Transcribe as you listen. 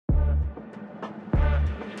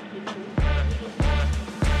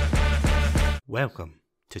Welcome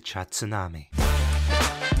to Chat Tsunami.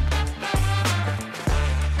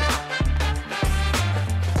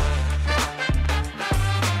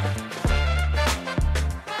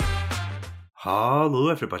 Hello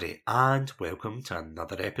everybody, and welcome to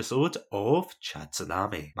another episode of Chat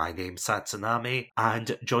Tsunami. My name's Satsunami,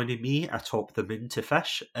 and joining me atop the moon to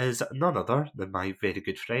fish is none other than my very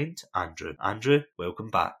good friend, Andrew. Andrew, welcome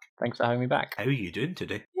back. Thanks for having me back. How are you doing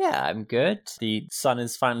today? Yeah, I'm good. The sun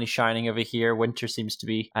is finally shining over here. Winter seems to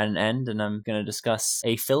be at an end, and I'm going to discuss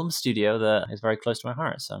a film studio that is very close to my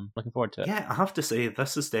heart, so I'm looking forward to it. Yeah, I have to say,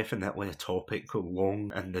 this is definitely a topic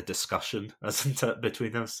long in the discussion, isn't it,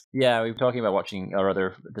 between us? Yeah, we've been talking about watching, or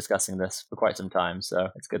rather discussing this for quite some time, so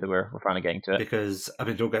it's good that we're finally getting to it. Because, I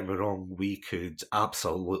mean, don't get me wrong, we could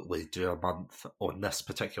absolutely do a month on this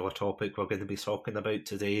particular topic we're going to be talking about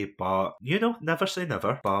today, but, you know, never say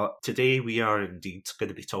never. But today we are indeed going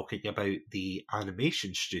to be talking about the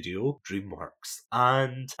animation studio, DreamWorks.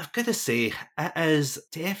 And I've got to say, it is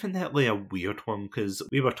definitely a weird one, because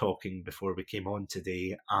we were talking before we came on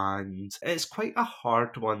today, and it's quite a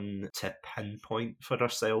hard one to pinpoint for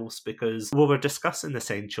ourselves, because we were discussing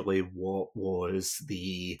essentially what was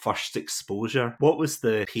the first exposure, what was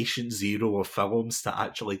the patient zero of films to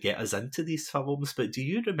actually get us into these films. But do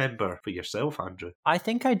you remember for yourself, Andrew? I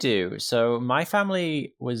think I do. So my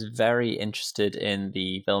family was very interested in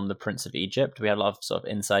the film The Prince of Egypt. We had a lot of sort of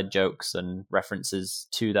inside jokes and references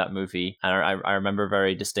to that movie. And I remember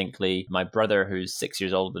very distinctly my brother, who's 6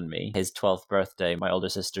 years older than me, his 12th birthday, my older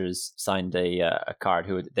sisters signed a card,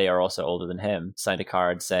 who they are also older than him, signed a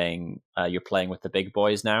card saying, you're playing with the big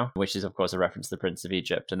boys now, which is of course a reference to The Prince of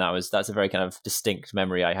Egypt. And that's a very kind of distinct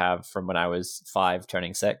memory I have from when I was 5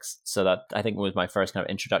 turning 6. So that I think was my first kind of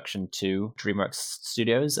introduction to DreamWorks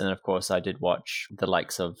Studios. And of course I did watch the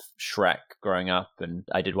likes of Shrek growing up, and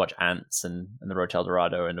I did watch Ants and The Road to El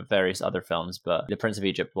Dorado and various other films, but The Prince of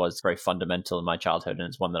Egypt was very fundamental in my childhood, and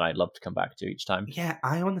it's one that I'd love to come back to each time. Yeah,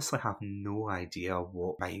 I honestly have no idea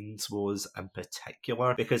what mine was in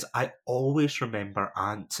particular, because I always remember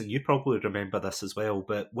Ants, and you probably remember this as well,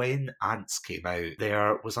 but when Ants came out,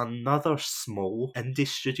 there was another small indie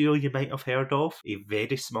studio you might have heard of, a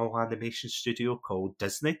very small animation studio called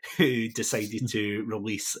Disney, who decided to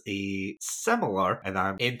release a similar, and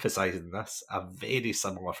I'm emphasising this, a very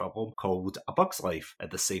similar film called A Bug's Life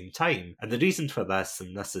at the same time. And the reason for this,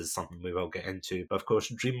 and this is something we will get into, but of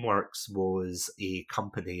course DreamWorks was a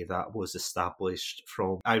company that was established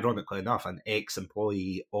from, ironically enough, an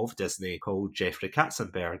ex-employee of Disney called Jeffrey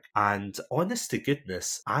Katzenberg. And honest to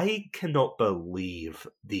goodness, I cannot believe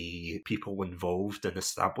the people involved in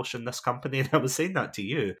establishing this company. And I was saying that to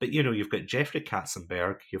you, but you know, you've got Jeffrey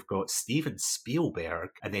Katzenberg, you've got Steven Spielberg,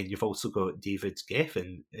 and then you've also got David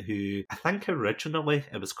Geffen, who I think originally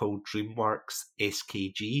it was called DreamWorks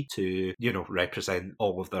SKG to, you know, represent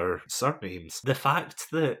all of their surnames. The fact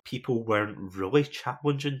that people weren't really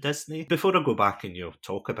challenging Disney, before I go back and, you know,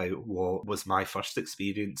 talk about what was my first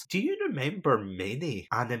experience, do you remember many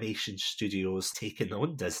animation studios taking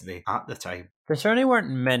on Disney at the time? There certainly weren't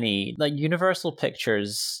many. Like Universal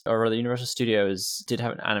Pictures, or rather Universal Studios, did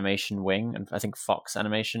have an animation wing, and I think Fox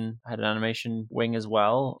Animation had an animation wing as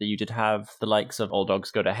well. You did have the likes of All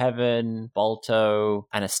Dogs Go to Heaven, Balto,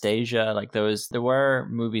 Anastasia, like those. There were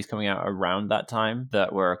movies coming out around that time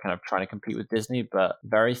that were kind of trying to compete with Disney, but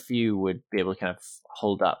very few would be able to kind of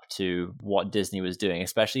hold up to what Disney was doing,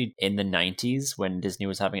 especially in the 90s when Disney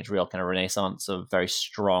was having its real kind of renaissance of very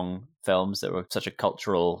strong films that were such a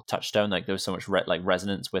cultural touchstone. Like there was so much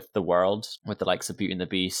resonance with the world, with the likes of Beauty and the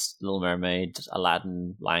Beast, Little Mermaid,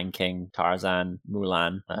 Aladdin, Lion King, Tarzan,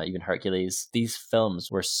 Mulan, even Hercules. These films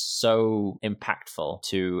were so impactful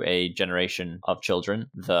to a generation of children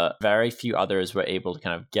that very few others were able to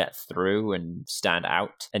kind of get through and stand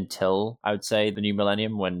out until, I would say, the new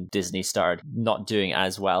millennium, when Disney started not doing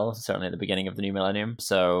as well, certainly at the beginning of the new millennium.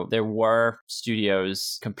 So there were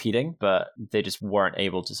studios competing, but they just weren't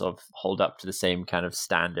able to sort of hold up to the same kind of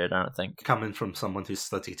standard, I don't think. Coming from someone who's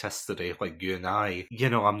studied history like you and I, you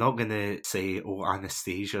know, I'm not going to say, oh,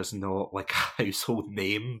 Anastasia's not like a household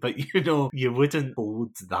name, but, you know, you wouldn't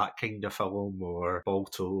hold that kind of film or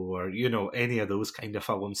Balto or, you know, any of those kind of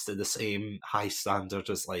films to the same high standard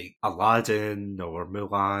as like Aladdin or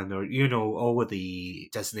Mulan or, you know, all of the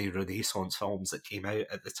Disney Renaissance films that came out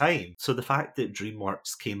at the time. So the fact that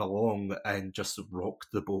DreamWorks came along and just rocked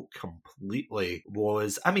the boat completely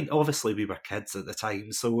was, I mean, obviously we were kids at the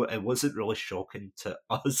time, so it wasn't really shocking to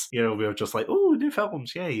us. You know, we were just like, oh, new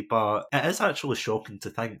films, yay. But it is actually shocking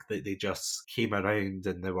to think that they just came around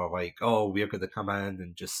and they were like, oh, we're going to come in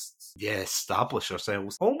and just, establish establish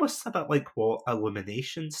ourselves, almost a bit like what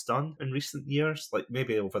Illumination's done in recent years, like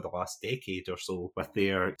maybe over the last decade or so, with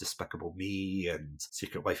their Despicable Me and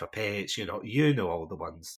Secret Life of Pets, you know all the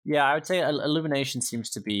ones. Yeah, I would say Illumination seems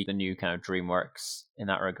to be the new kind of DreamWorks in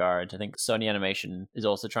that regard. I think Sony Animation is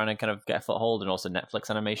also trying to kind of get a foothold, and also Netflix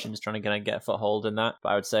Animation is trying to kind of get a foothold in that. But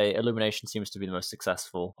I would say Illumination seems to be the most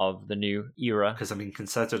successful of the new era. Because, I mean,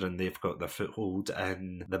 considering they've got their foothold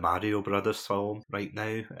in the Mario Brothers film right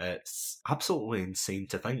now, it's absolutely insane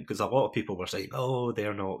to think, because a lot of people were saying, oh,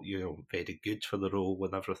 they're not, very good for the role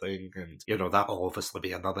and everything, and, that'll obviously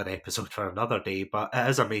be another episode for another day, but it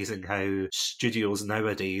is amazing how studios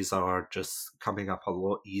nowadays are just coming up a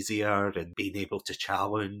lot easier and being able to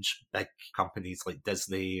challenge big companies like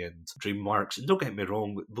Disney and DreamWorks. And don't get me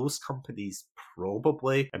wrong, those companies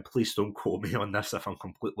probably, and please don't quote me on this if I'm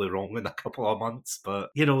completely wrong in a couple of months, but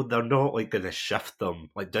they're not like going to shift them.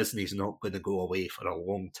 Like Disney's not going to go away for a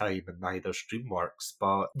long time, and neither's DreamWorks.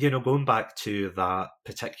 But going back to that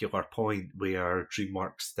particular point where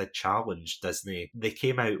DreamWorks did challenge Disney, they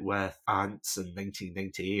came out with Ants in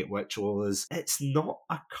 1998, which was, it's not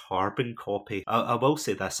a carbon copy. I will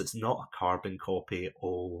say this, it's not a carbon copy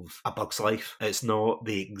of A Bug's Life. It's not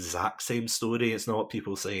the exact same story. It's not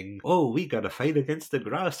people saying, oh, we gotta fight against the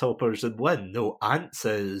grasshoppers and win. No, Ants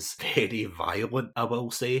is very violent, I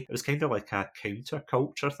will say. It was kind of like a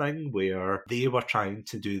counterculture thing where they were trying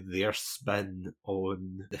to do their spin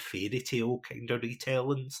on the fairy tale kind of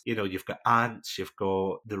retellings. You've got Ants, you've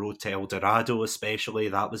got The Road to El Dorado especially.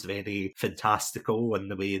 That was very fantastical in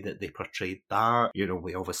the way that they portrayed that.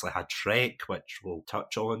 We obviously had Shrek, which we'll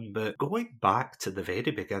touch on, but going back to the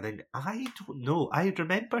very beginning, I don't know. I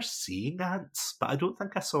remember seeing Ants, but I don't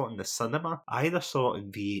think I saw it in the cinema. I either saw it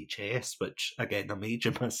in VHS, which, again, I'm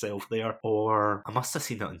aging myself there, or I must have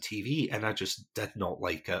seen it on TV, and I just did not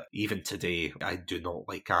like it. Even today, I do not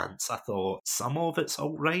like Ants. I thought some of it's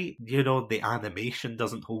alright. The animation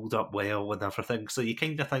doesn't hold up well and everything, so you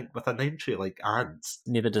kind of think with an entry like Ants.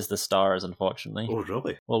 Neither does the stars, unfortunately. Oh,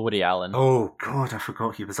 really? Well, Woody Allen. Oh, God, I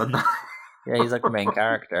forgot he was in that. Yeah, he's like the main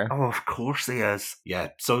character. Oh, of course he is. Yeah,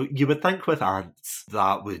 so you would think with Ants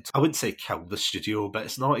that would, I wouldn't say kill the studio, but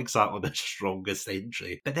it's not exactly the strongest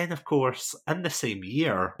entry. But then, of course, in the same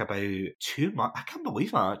year, about 2 months, I can't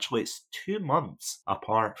believe it actually, it's 2 months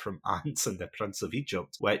apart from Ants and the Prince of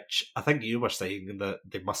Egypt, which I think you were saying that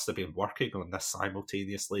they must have been working on this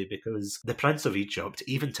simultaneously, because the Prince of Egypt,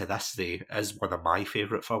 even to this day, is one of my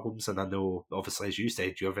favourite films, and I know, obviously, as you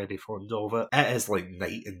said, you're very fond of it. It is like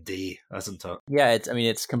night and day, isn't it? Yeah,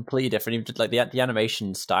 it's completely different. Even just, like the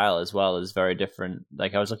animation style as well is very different.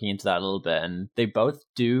 Like I was looking into that a little bit, and they both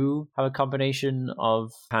do have a combination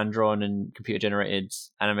of hand drawn and computer generated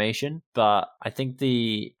animation. But I think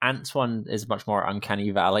the Ants one is much more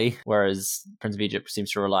uncanny valley, whereas Prince of Egypt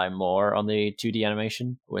seems to rely more on the 2D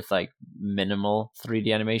animation with like minimal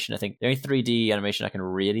 3D animation. I think the only 3D animation I can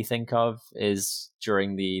really think of is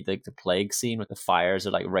during the plague scene with the fires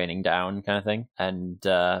are like raining down kind of thing, and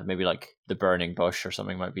maybe like the burning bush or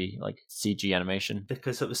something might be like CG animation.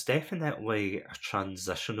 Because it was definitely a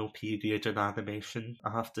transitional period in animation,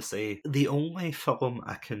 I have to say. The only film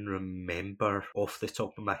I can remember off the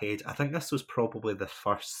top of my head, I think this was probably the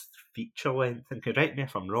first feature length, and correct me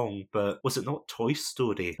if I'm wrong, but was it not Toy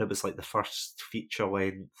Story that was like the first feature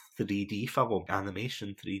length 3D film,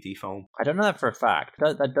 animation 3D film? I don't know that for a fact.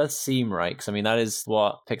 That does seem right, because I mean that is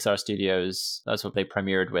what Pixar Studios, that's what they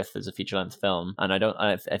premiered with as a feature length film, and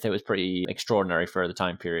I think it was pretty extraordinary for the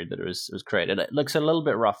time period that it was created. It looks a little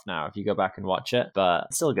bit rough now if you go back and watch it, but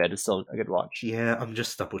it's still good. It's still a good watch. Yeah, I'm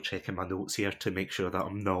just double checking my notes here to make sure that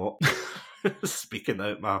I'm not speaking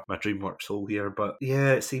out my DreamWorks hole here, but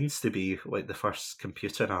yeah, it seems to be like the first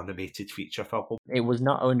computer animated feature film. It was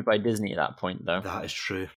not owned by Disney at that point, though. That is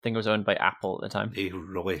true. I think it was owned by Apple at the time. They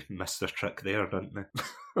really missed their trick there, didn't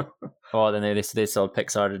they? Oh, then they sold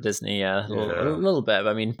Pixar to Disney a little bit. But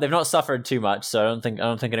I mean, they've not suffered too much, so I don't think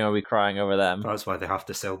anyone will be crying over them. That's why they have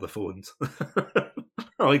to sell the phones.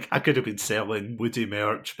 Like, I could have been selling Woody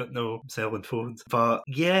merch, but no, I'm selling phones. But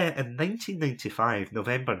yeah, in 1995,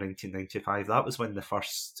 November 1995, that was when the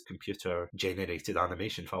first computer-generated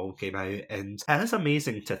animation film came out. And it is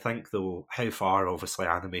amazing to think, though, how far, obviously,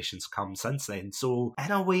 animation's come since then. So,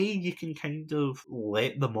 in a way, you can kind of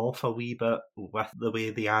let them off a wee bit with the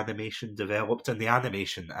way the animation developed. And the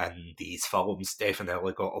animation in these films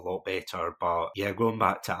definitely got a lot better. But yeah, going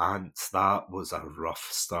back to Ants, that was a rough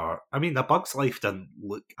start. I mean, A Bug's Life didn't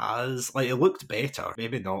look as, like, it looked better,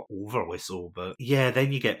 maybe not overly so, but yeah,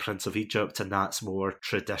 then you get Prince of Egypt, and that's more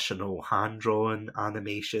traditional hand-drawn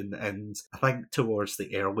animation, and I think towards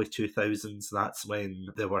the early 2000s, that's when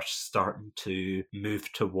they were starting to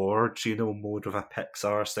move towards, more of a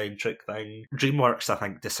Pixar-centric thing. DreamWorks, I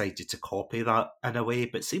think, decided to copy that in a way,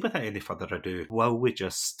 but see, without any further ado, will we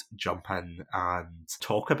just jump in and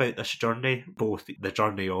talk about this journey, both the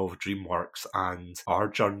journey of DreamWorks and our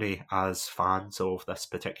journey as fans of this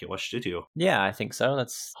particular studio? Yeah, I think so.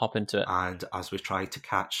 Let's hop into it. And as we try to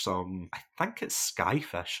catch some, I think it's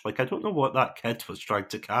skyfish. Like, I don't know what that kid was trying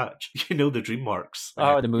to catch. The DreamWorks.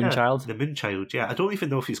 Oh, the Moonchild? Yeah, the Moonchild, yeah. I don't even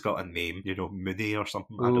know if he's got a name, Mooney or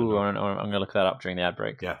something. Ooh, I don't know. I'm going to look that up during the ad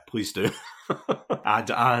break. Yeah, please do.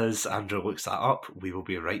 And as Andrew looks that up, we will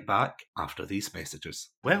be right back after these messages.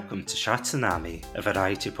 Welcome to Shatsunami, a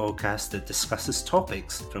variety podcast that discusses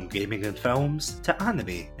topics from gaming and films to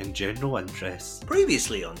anime and general interests.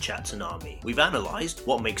 Previously on Chatsunami, we've analysed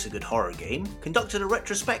what makes a good horror game, conducted a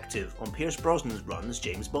retrospective on Pierce Brosnan's run as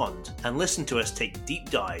James Bond, and listened to us take deep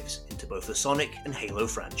dives into both the Sonic and Halo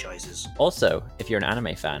franchises. Also, if you're an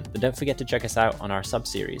anime fan, then don't forget to check us out on our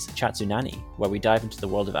sub-series, Chatsunani, where we dive into the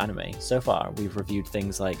world of anime. So far, we've reviewed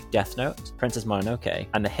things like Death Note, Princess Mononoke,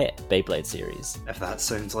 and the hit Beyblade series. If that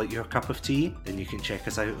sounds like your cup of tea, then you can check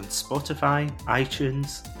us out on Spotify,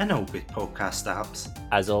 iTunes, and all good podcast apps.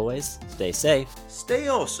 As always, stay safe, Stay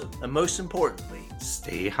awesome, and most importantly,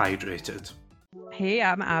 stay hydrated. Hey,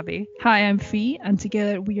 I'm Abby. Hi, I'm Fee, and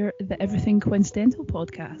together we are the Everything Coincidental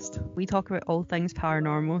podcast. We talk about all things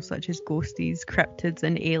paranormal, such as ghosties, cryptids,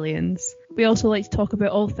 and aliens. We also like to talk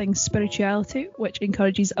about all things spirituality, which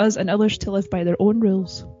encourages us and others to live by their own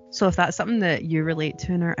rules. So if that's something that you relate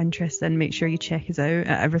to and are interested in, make sure you check us out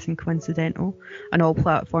at Everything Coincidental on all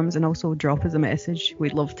platforms, and also drop us a message.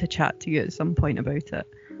 We'd love to chat to you at some point about it.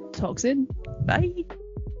 Talk soon. Bye!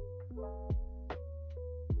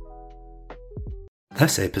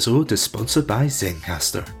 This episode is sponsored by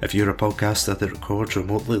Zencastr. If you're a podcaster that records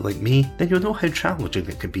remotely like me, then you'll know how challenging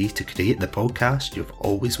it can be to create the podcast you've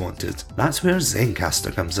always wanted. That's where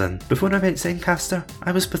Zencastr comes in. Before I met Zencastr,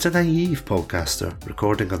 I was but a naive podcaster,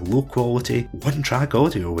 recording on low quality, one-track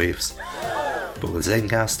audio waves. But with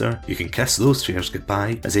Zencastr, you can kiss those fears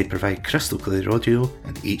goodbye as they provide crystal clear audio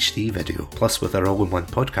and HD video. Plus, with our all-in-one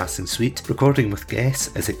podcasting suite, recording with guests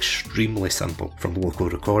is extremely simple. From local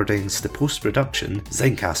recordings to post-production,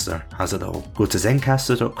 Zencastr has it all. Go to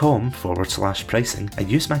zencastr.com/pricing and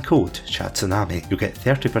use my code CHATSUNAMI. You'll get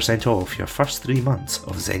 30% off your first 3 months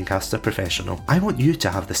of Zencastr Professional. I want you to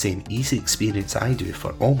have the same easy experience I do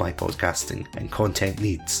for all my podcasting and content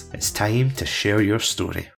needs. It's time to share your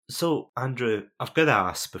story. So, Andrew, I've got to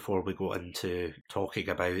ask before we go into talking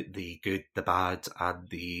about the good, the bad, and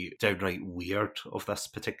the downright weird of this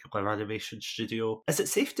particular animation studio, is it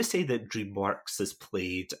safe to say that DreamWorks has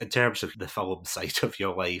played, in terms of the film side of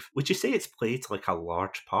your life, would you say it's played like a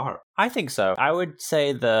large part? I think so. I would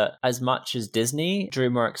say that as much as Disney,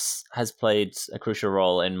 DreamWorks has played a crucial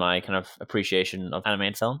role in my kind of appreciation of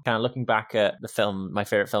animated film. Kind of looking back at my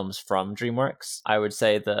favorite films from DreamWorks, I would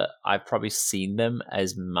say that I've probably seen them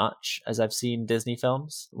as much as I've seen Disney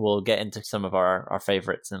films. We'll get into some of our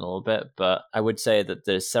favorites in a little bit, but I would say that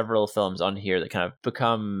there's several films on here that kind of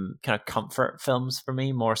become kind of comfort films for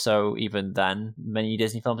me, more so even than many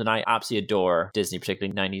Disney films. And I absolutely adore Disney,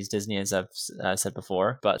 particularly 90s Disney, as I've said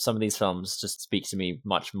before, but some of these films just speak to me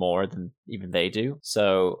much more than even they do.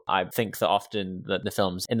 So I think that often the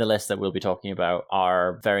films in the list that we'll be talking about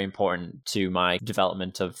are very important to my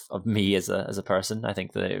development of me as a person. I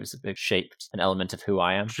think that it was a bit shaped an element of who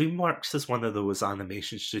I am. DreamWorks is one of those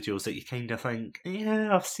animation studios that you kind of think,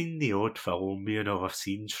 yeah, I've seen the odd film, I've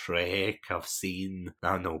seen Shrek, I've seen,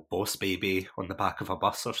 I don't know, Boss Baby on the back of a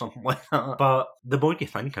bus or something like that. But the more you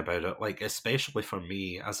think about it, like, especially for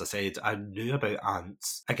me, as I said, I knew about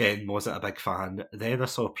Ants. Again, wasn't a big fan. Then I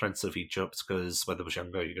saw Prince of Egypt, because when I was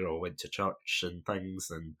younger, went to church and things,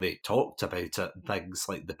 and they talked about it, and things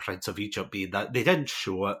like the Prince of Egypt being that. They didn't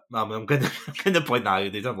show it. I'm going to point that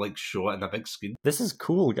out. They didn't, show it on a big screen. This is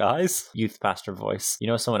cool, guys. Youth pastor voice. You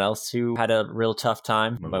know someone else who had a real tough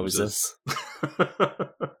time? Moses.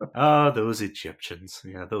 Those Egyptians.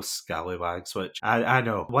 Yeah, those scallywags, which I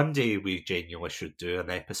know. One day we genuinely should do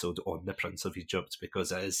an episode on the Prince of Egypt,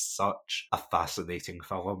 because it is such a fascinating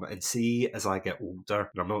film. And see, as I get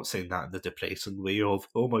older, and I'm not saying that in the depressing way of,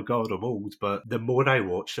 oh my god, I'm old, but the more I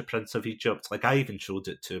watch the Prince of Egypt, I even showed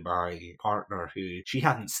it to my partner, who she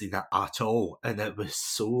hadn't seen it at all, and it was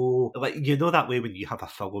so, that way when you have have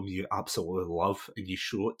a film you absolutely love and you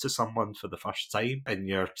show it to someone for the first time and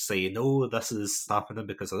you're saying, oh, this is happening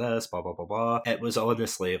because of this, blah, blah, blah, blah. It was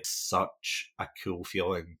honestly such a cool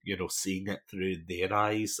feeling, you know, seeing it through their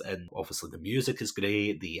eyes. And obviously the music is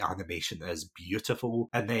great, the animation is beautiful.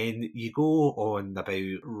 And then you go on about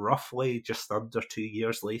roughly just under 2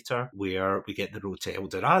 years later, where we get the road to El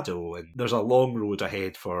Dorado, and there's a long road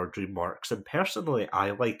ahead for DreamWorks. And personally,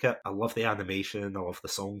 I like it. I love the animation, I love the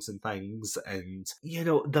songs and things. And, you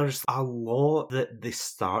know, there's a lot that they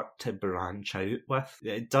start to branch out with.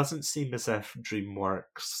 It doesn't seem as if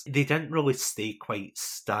DreamWorks, they didn't really stay quite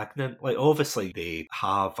stagnant. Like, obviously, they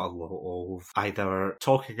have a lot of either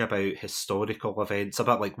talking about historical events, a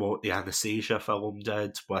bit like what the Anastasia film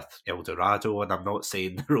did with El Dorado, and I'm not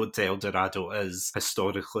saying the road to El Dorado is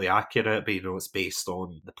historically accurate, but, you know, it's based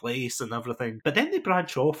on the place and everything. But then they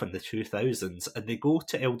branch off in the 2000s, and they go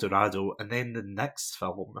to El Dorado, and then the next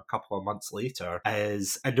film, a couple of months later,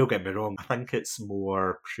 is, and don't get me wrong, I think it's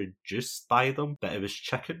more produced by them, but it was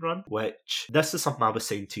Chicken Run, which, this is something I was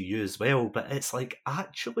saying to you as well, but it's like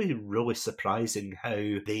actually really surprising how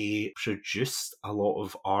they produced a lot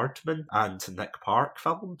of Aardman and Nick Park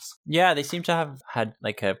films. Yeah, they seem to have had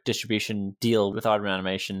like a distribution deal with Aardman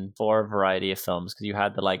Animation for a variety of films, because you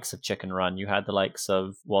had the likes of Chicken Run, you had the likes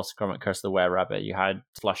of Wallace and Gromit: Curse of the Were-Rabbit, you had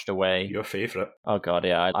Flushed Away. Your favourite. Oh god,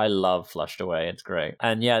 yeah, I love Flushed Away. It's great.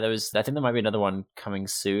 And yeah, I think there might be another one coming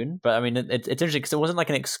soon. But I mean, it's interesting because it wasn't like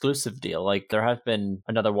an exclusive deal. Like there has been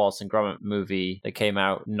another Wallace and Gromit movie that came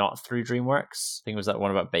out not through DreamWorks. I think it was that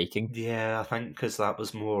one about baking. Yeah, I think because that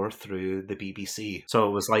was more through the BBC. So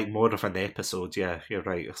it was like more of an episode. Yeah, you're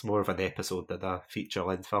right. It's more of an episode than a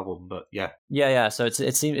feature-length film. But yeah. Yeah. So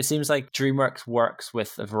it seems like DreamWorks works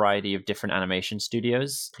with a variety of different animation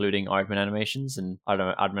studios, including Aardman Animations, and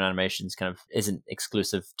Aardman Animations kind of isn't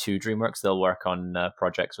exclusive to DreamWorks. They'll work on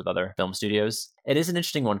projects with other film studios. It is an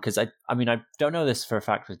interesting one because I mean I don't know this for a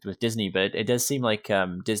fact with Disney, but it does seem like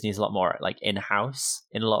Disney is a lot more like in-house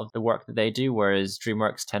in a lot of the work that they do, whereas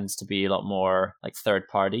DreamWorks tends to be a lot more like third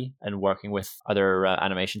party and working with other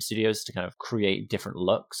animation studios to kind of create different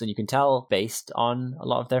looks. And you can tell based on a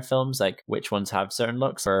lot of their films like which ones have certain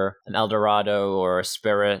looks. For an El Dorado or a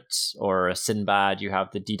Spirit or a Sinbad, you have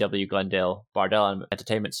the DW Glendale Bardell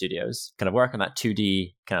Entertainment Studios kind of work on that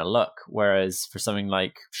 2D kind of look, whereas for something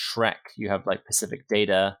like Shrek, you have like Pacific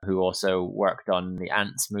Data, who also worked on the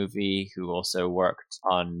Ants movie, who also worked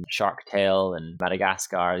on Shark Tale and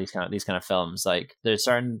Madagascar, these kind of films. Like there's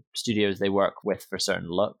certain studios they work with for certain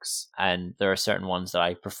looks, and there are certain ones that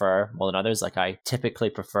I prefer more than others. Like I typically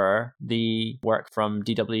prefer the work from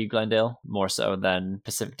DW Glendale more so than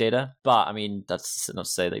Pacific Data, but I mean that's not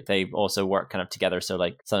to say that they also work kind of together. So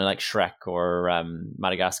like something like Shrek or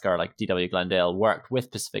Madagascar, like DW Glendale worked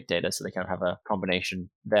with Pacific Data, so they kind of have a combination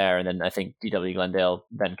there. And then I think DW Glendale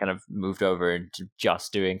then kind of moved over into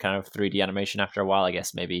just doing kind of 3D animation after a while. I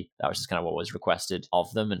guess maybe that was just kind of what was requested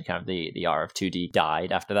of them, and kind of the art of 2D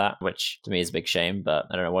died after that, which to me is a big shame. But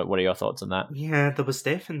I don't know, what are your thoughts on that? Yeah, there was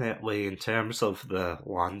definitely, in terms of the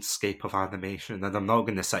landscape of animation, and I'm not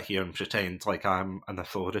going to sit here and pretend like I'm an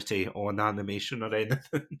authority on animation or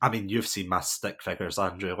anything. I mean, you've seen my stick figures,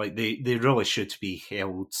 Andrew. Like they really should be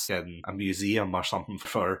held in a museum or something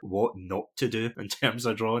for what not to do in terms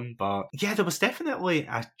of drawing. But yeah, there was definitely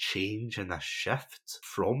a change and a shift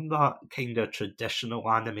from that kind of traditional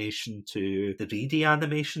animation to the 3D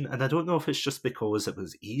animation. And I don't know if it's just because it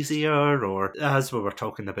was easier, or as we were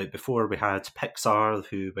talking about before, we had Pixar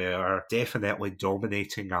who were definitely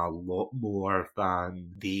dominating a lot more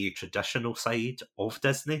than the traditional side of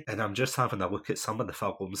Disney. And I'm just having a look at some of the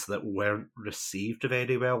films that weren't received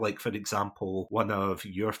very well. Like, for example, one of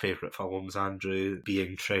your favourite films, Andrew,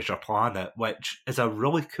 being Treasure Planet, which is a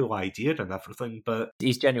really cool idea and everything, but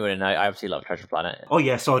he's genuine, and I obviously love Treasure Planet. Oh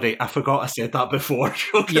yeah, sorry, I forgot I said that before.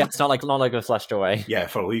 Yeah, it's not like a Flushed Away. Yeah,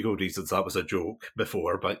 for legal reasons that was a joke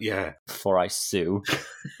before, but yeah. Before I sue.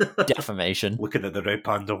 Defamation. Looking at the red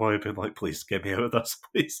panda boy, being like, please get me out of this,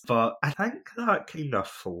 please. But I think that kind of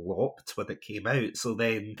flopped when it came out, so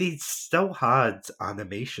then they still had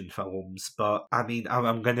animation films, but I mean,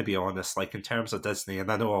 I'm going to be honest, like in terms of Disney,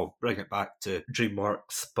 and I know I'll bring it back to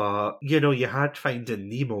DreamWorks, but you know, you had Finding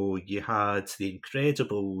Nemo, you had The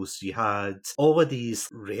Incredibles, you had all of these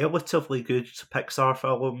relatively good Pixar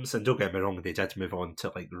films, and don't get me wrong, they did move on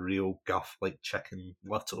to like real guff like Chicken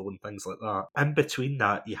Little and things like that. In between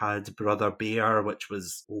that, you had Brother Bear, which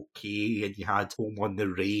was okay, and you had Home on the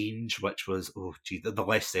Range, which was, oh gee, the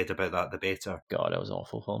less said about that, the better. God, it was an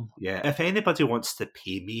awful film. Yeah, if anybody wants to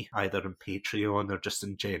pay me, either on Patreon or just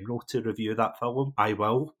in general, to review that film, I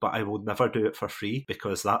will, but I will never do it for free,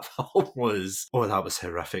 because that film was, that was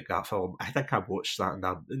horrific, that film. I think I watched that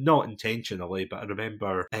not intentionally, but I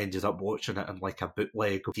remember I ended up watching it in like a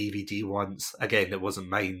bootleg DVD once. Again, it wasn't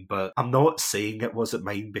mine, but I'm not saying it wasn't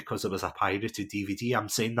mine because it was a pirated DVD. I'm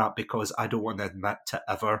saying that because I don't want to admit to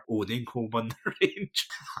ever owning Home on the Range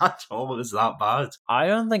at all. It was that bad. I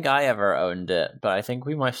don't think I ever owned it, but I think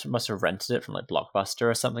we must have rented it from like Blockbuster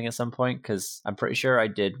or something at some point, because I'm pretty sure I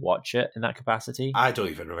did watch it in that capacity. I don't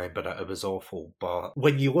even remember it. It was awful. But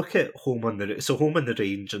when you look at Home on the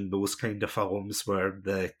Range and those kind of films were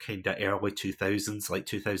the kind of early 2000s, like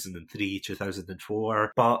 2003,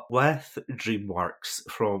 2004. But with DreamWorks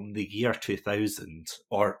from the year 2000,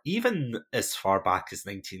 or even as far back as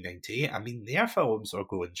 1998, I mean, their films are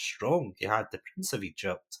going strong. You had The Prince of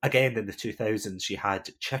Egypt. Again, in the 2000s, you had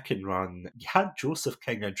Chicken Run. You had Joseph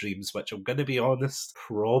King of Dreams, which I'm going to be honest,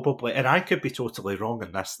 probably, and I could be totally wrong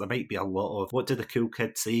in this, there might be a lot of, what do the cool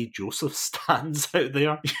kids say, Joseph stands out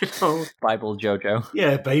there, you know? Bible Jojo.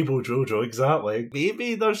 Yeah, Bible Jojo, exactly.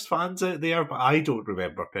 Maybe there's fans out there, but I don't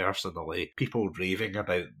remember personally people raving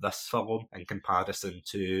about this film in comparison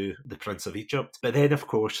to The Prince of Egypt. But then, of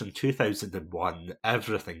course, in 2001,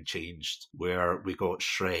 everything changed, where we got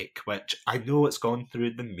Shrek, which I know it's gone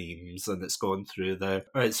through the memes and it's gone through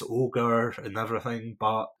it's ogre and everything,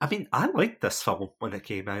 but I mean, I liked this film when it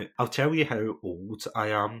came out. I'll tell you how old I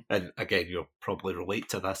am, and again, you'll probably relate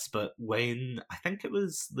to this, but when, I think it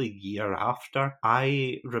was the year after,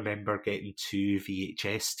 I remember getting 2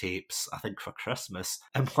 VHS tapes, I think for Christmas,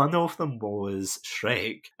 and one of them was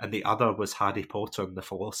Shrek, and the other was Harry Potter and the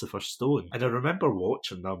Philosopher's Stone, and I remember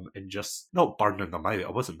watching them and just not burning them out.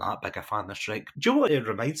 I wasn't that big a fan of Shrek. Do you know what it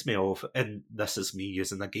reminds me of? And this is me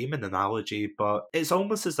using a gaming analogy, but it's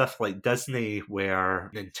almost as if like Disney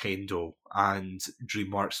were Nintendo and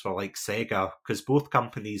DreamWorks were like Sega, because both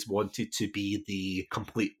companies wanted to be the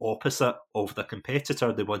complete opposite of the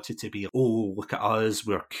competitor. They wanted to be, oh, look at us,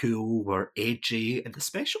 we're cool, we're edgy, and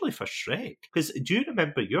especially for Shrek. Because do you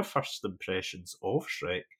remember your first impressions of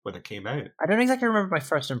Shrek when it came out? I don't exactly remember my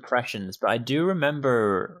first impressions, but I do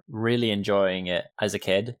remember really enjoying it as a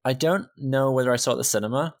kid. I don't know whether I saw it at the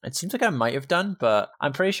cinema. It seems like I might have done, but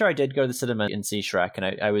I'm pretty sure I did go to the cinema and see Shrek, and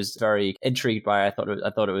I was very intrigued by it.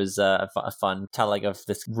 I thought it was a fun telling of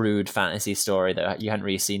this rude fantasy story that you hadn't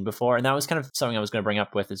really seen before, and that was kind of something I was going to bring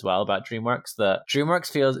up with as well about DreamWorks. That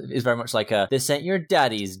DreamWorks is very much like this ain't your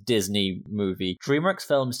daddy's Disney movie. DreamWorks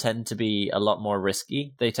films tend to be a lot more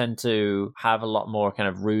risky. They tend to have a lot more kind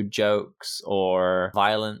of rude jokes or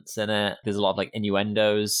violence in it. There's a lot of like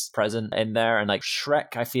innuendos present in there, and like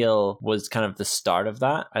Shrek, I feel, was kind of the start of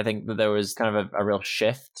that. I think that there was kind of a real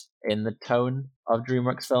shift in the tone of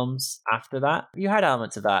DreamWorks films after that. You had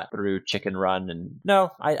elements of that through Chicken Run, and no,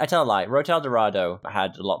 I tell a lie. Road El Dorado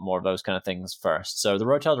had a lot more of those kind of things first. So the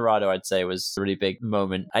Road El Dorado, I'd say, was a really big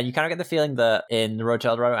moment. And you kind of get the feeling that in the Road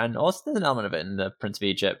El Dorado, and also there's an element of it in the Prince of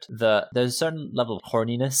Egypt, that there's a certain level of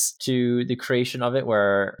horniness to the creation of it,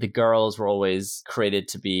 where the girls were always created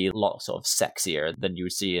to be a lot sort of sexier than you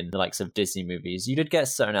would see in the likes of Disney movies. You did get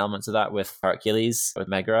certain elements of that with Hercules, with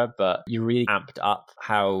Megara, but you really amped up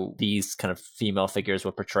how these kind of female figures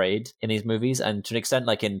were portrayed in these movies, and to an extent,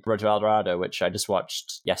 like in Road to El Dorado, which I just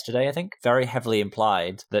watched yesterday, I think, very heavily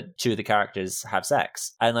implied that 2 of the characters have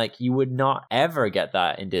sex, and like you would not ever get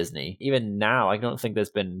that in Disney. Even now, I don't think there's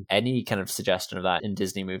been any kind of suggestion of that in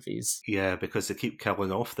Disney movies. Yeah, because they keep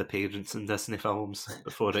killing off the parents in Disney films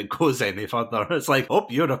before it goes any further. It's like, oh,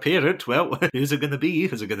 you're a parent, well, who's it going to be?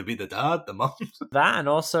 Is it going to be the dad, the mum? That, and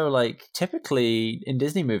also like typically in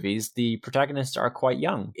Disney movies, the protagonists are quite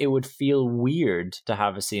young. It would feel weird to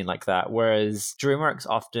have a scene like that, whereas DreamWorks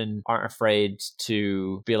often aren't afraid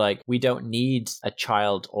to be like, we don't need a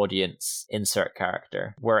child audience insert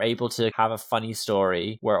character. We're able to have a funny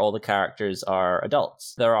story where all the characters are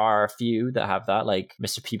adults. There are a few that have that, like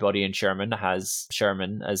Mr. Peabody and Sherman has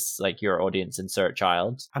Sherman as like your audience insert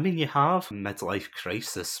child. I mean, you have midlife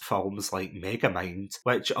crisis films like Megamind,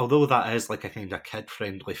 which, although that is like a kind of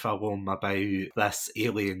kid-friendly film about this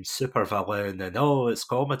alien supervillain and it's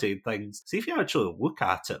comedy and things, see, if you actually look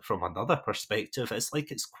at it from another perspective, it's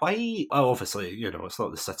like it's quite, well, obviously, you know, it's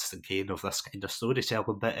not the Citizen Kane of this kind of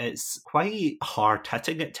storytelling, but it's quite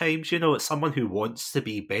hard-hitting at times. You know, it's someone who wants to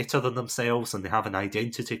be better than themselves, and they have an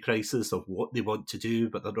identity crisis of what they want to do,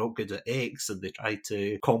 but they're not good at X, and they try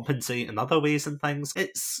to compensate in other ways and things.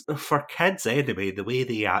 It's, for kids anyway, the way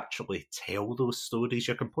they actually tell those stories,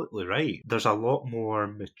 you're completely right. There's a lot more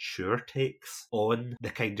mature takes on the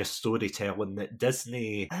kind of storytelling that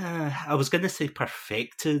Disney, I was going going to say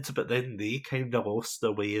perfected, but then they kind of lost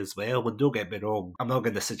their way as well. And don't get me wrong, I'm not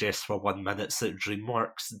going to suggest for 1 minute that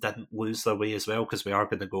DreamWorks didn't lose their way as well, because we are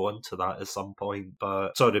going to go on to that at some point.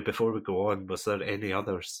 But sorry, before we go on, was there any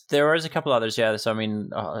others? There was a couple others, yeah. So I mean,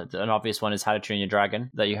 an obvious one is How to Train Your Dragon,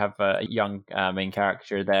 that you have a young main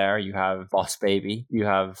character there. You have Boss Baby. You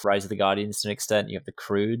have Rise of the Guardians to an extent. You have The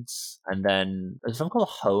Croods. And then there's a film called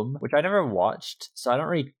Home, which I never watched, so I don't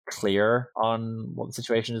really clear on what the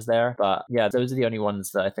situation is there. But yeah, those are the only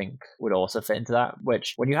ones that I think would also fit into that,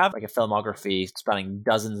 which when you have like a filmography spanning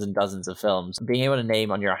dozens and dozens of films, being able to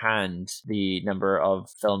name on your hand the number of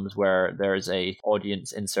films where there's a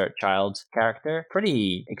audience insert child character,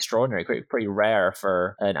 pretty extraordinary, pretty rare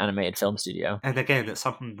for an animated film studio. And again, it's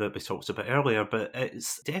something that we talked about earlier, but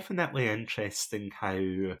it's definitely interesting how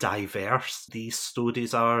diverse these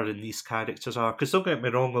stories are and these characters are. Because don't get me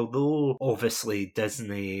wrong, although obviously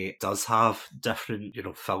Disney does have different,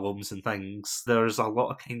 films and things, there's a lot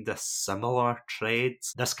of kind of similar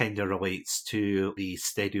threads. This kind of relates to the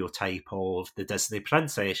stereotype of the Disney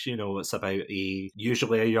princess. It's about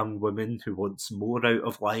usually a young woman who wants more out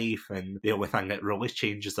of life, and the only thing that really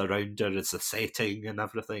changes around her is the setting and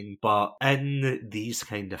everything. But in these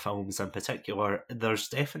kind of films in particular, there's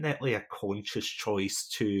definitely a conscious choice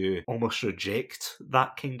to almost reject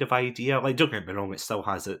that kind of idea. Like, don't get me wrong, it still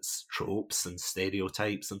has its tropes and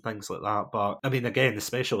stereotypes and things like that, but I mean, again,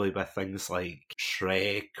 especially with things like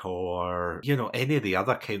Shrek or, any of the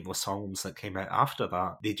other countless films that came out after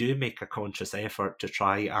that, they do make a conscious effort to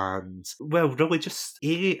try and, well, really just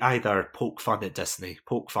either poke fun at Disney,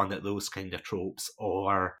 poke fun at those kind of tropes,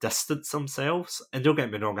 or distance themselves. And don't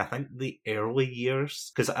get me wrong, I think the early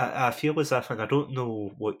years, because I feel as if, and I don't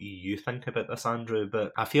know what you think about this, Andrew,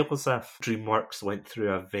 but I feel as if DreamWorks went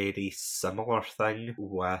through a very similar thing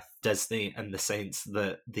with Disney, in the sense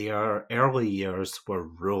that their early years were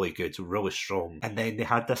really good, really strong, and then they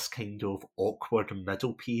had this kind of awkward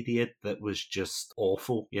middle period that was just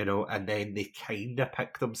awful, and then they kind of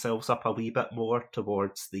picked themselves up a wee bit more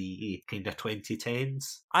towards the kind of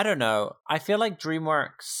 2010s. I don't know. I feel like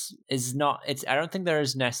DreamWorks is not, I don't think there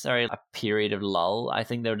is necessarily a period of lull. I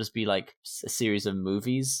think there'll just be like a series of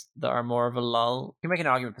movies that are more of a lull. You can make an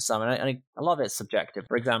argument for some, and a lot of it's subjective.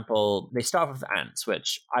 For example, they start off with Ants,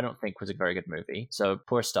 which I don't think was a very good movie, so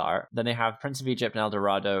poor start. Then they have Prince of Egypt and El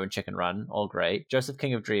Dorado and Chicken Run, all great. Joseph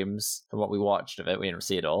King of Dreams, from what we watched of it, we didn't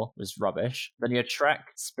see it all, was rubbish. Then you had Shrek,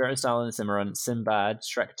 Spirit of Style and Cimarron, Sinbad,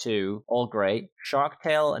 Shrek 2, all great. Shark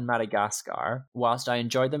Tale and Madagascar, whilst I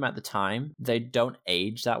enjoyed them at the time, they don't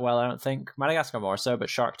age that well, I don't think. Madagascar more so, but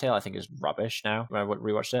Shark Tale I think is rubbish now when I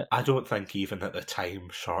rewatched it. I don't think even at the time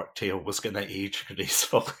Shark Tale was going to age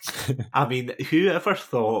gracefully. I mean, whoever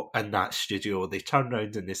thought in that studio, they turned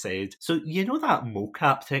around and they said, so that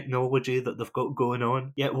mocap technology that they've got going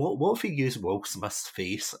on? Yeah, what if we use Will Smith's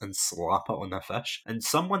face and slap it on a fish? And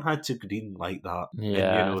someone had to green light that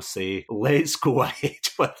and, say, let's go ahead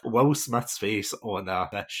with Will Smith's face on a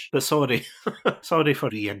fish. But sorry for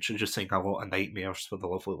reintroducing a lot of nightmares for the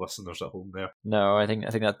lovely listeners at home there. No, I think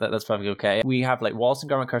that's perfectly okay. We have like Wallace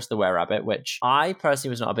and Gromit Curse of the Were-Rabbit, which I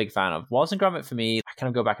personally was not a big fan of. Wallace and Gromit, for me, I kind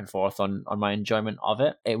of go back and forth on my enjoyment of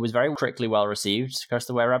it. It was very critically well received, Curse of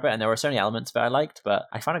the Were-Rabbit, and there were certainly elements that I liked, but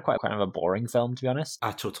I found it quite kind of a boring film, to be honest.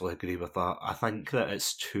 I totally agree with that. I think that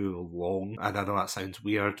it's too long, and I know that sounds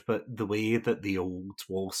weird, but the way that the old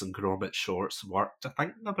Wallace and Gromit shorts worked, I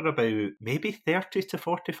think they were about maybe 30 to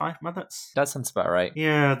 45 minutes. That sounds about right.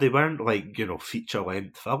 Yeah, they weren't like,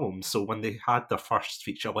 feature-length films, so when they had their first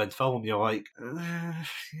feature-length film, you're like,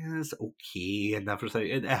 it's okay and everything.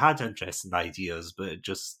 It had interesting ideas, but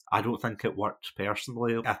I don't think it worked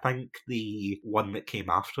personally. I think the one that came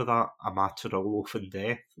after that, A Matter of Loaf and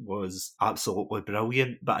Death, was absolutely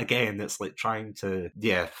brilliant, but again, it's like trying to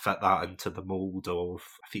fit that into the mould of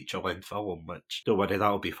a feature-length film, which, don't worry,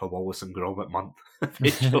 that'll be for Wallace and Gromit month.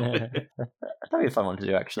 That'd be a fun one to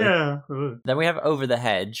do, actually. Yeah. Then we have Over the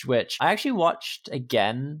Hedge, which I actually watched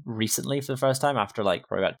again recently for the first time after like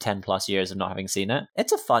probably about 10 plus years of not having seen it.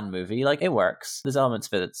 It's a fun movie, like it works. There's elements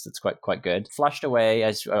of it that's quite good. Flushed Away,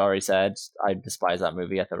 as I already said, I despise that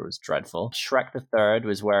movie. I thought it was dreadful. Shrek the Third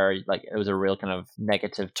was where like it was a real kind of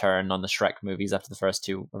negative turn on the Shrek movies after the first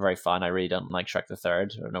two were very fun. I really don't like Shrek the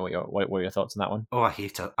Third. I don't know what were your thoughts on that one? Oh, I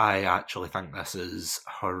hate it. I actually think this is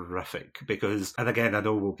horrific because, and again, I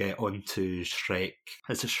know we'll get onto Shrek.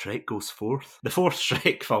 Is it Shrek Goes Forth? The fourth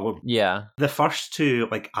Shrek film. Yeah. The first two,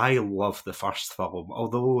 like, I love the first film.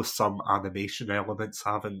 Although some animation elements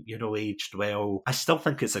haven't, aged well, I still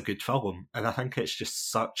think it's a good film. And I think it's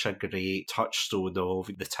just such a great touchstone of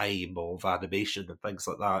the time of animation and things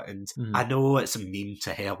things like that. And I know it's a meme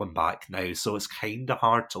to hell and back now, so it's kind of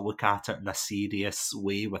hard to look at it in a serious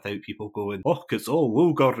way without people going, oh, it's all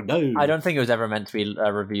Wogar now. I don't think it was ever meant to be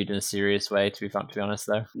reviewed in a serious way, to be honest,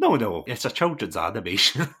 though. No, it's a children's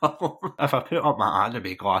animation. If I put on my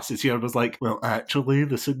anime glasses here and was like, well, actually,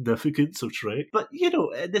 the significance of Shrek. But,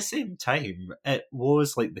 at the same time, it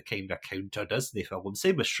was like the kind of counter-Disney film.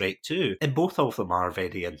 Same with Shrek 2. And both of them are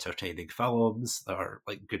very entertaining films. They're,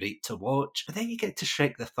 like, great to watch. But then you get to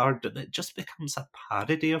Shrek the Third, and it just becomes a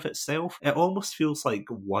parody of itself. It almost feels like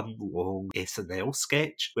one long SNL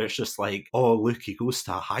sketch, where it's just like, oh, look, he goes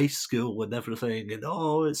to high school and everything, and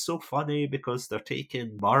oh, it's so funny because they're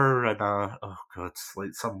taking Murr and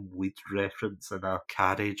like some weed reference in a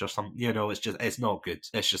carriage or something. It's not good.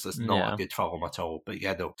 It's not a good film at all. But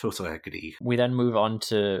yeah, no, totally agree. We then move on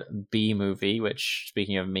to B Movie, which,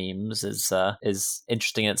 speaking of memes, is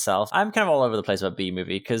interesting in itself. I'm kind of all over the place about B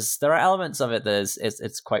Movie because there are elements of it that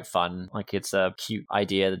it's quite fun. Like, it's a cute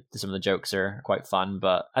idea. Some of the jokes are quite fun,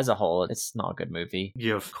 but as a whole, it's not a good movie.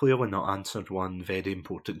 You've clearly not answered one very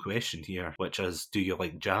important question here, which is, do you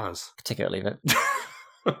like jazz? Take it or leave it.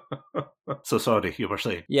 So sorry, you were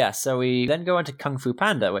saying? Yeah, so we then go into Kung Fu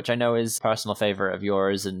Panda, which I know is a personal favourite of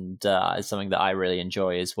yours and is something that I really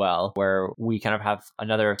enjoy as well, where we kind of have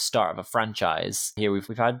another start of a franchise. Here we've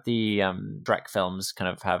had the Shrek films kind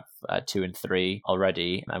of have 2 and 3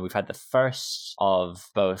 already, and we've had the first of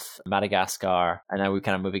both Madagascar, and now we're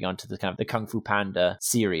kind of moving on to the kind of the Kung Fu Panda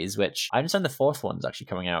series, which I understand the 4th one's actually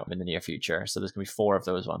coming out in the near future, so there's going to be 4 of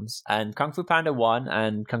those ones. And Kung Fu Panda 1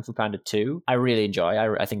 and Kung Fu Panda 2, I really enjoy.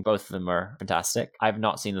 I think both of them are fantastic. I've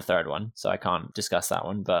not seen the 3rd one, so I can't discuss that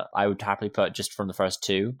one, but I would happily put, just from the first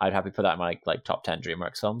 2, I'd happily put that in my like top 10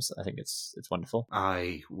 DreamWorks films. I think it's wonderful.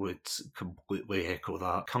 I would completely echo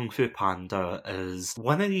that. Kung Fu Panda is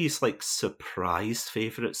one of these like surprise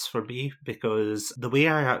favourites for me, because the way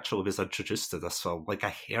I actually was introduced to this film, like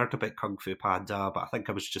I heard about Kung Fu Panda, but I think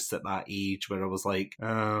I was just at that age where I was like,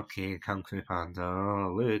 oh, okay, Kung Fu Panda,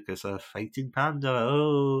 oh look, it's a fighting panda,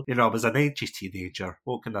 oh, I was an edgy teenager,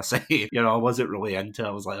 what can I say? I wasn't really into it.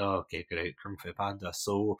 I was like, oh, okay, great, Kung Fu Panda.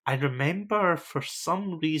 So I remember for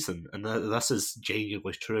some reason, and this is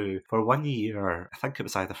genuinely true, for 1 year, I think it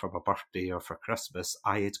was either for my birthday or for Christmas,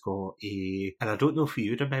 I had got and I don't know if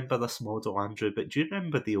you remember this model, Andrew, but do you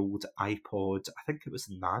remember the old iPod? I think it was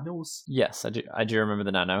Nanos? Yes, I do remember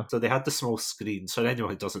the Nano. So they had the small screen. So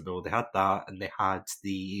anyone who doesn't know, they had that, and they had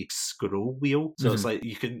the scroll wheel. So it's like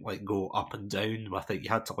you couldn't like go up and down with it. You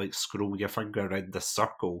had to like scroll your finger around the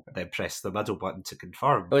circle and then press the middle button to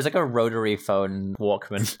confirm. It was like a rotary phone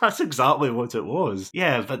Walkman. That's exactly what it was.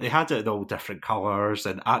 Yeah, but they had it in all different colours,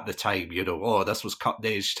 and at the time, oh, this was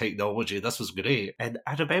cutting-edge technology, this was great. And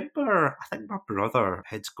I remember, I think my brother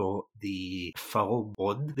had got the film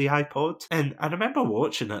on the iPod, and I remember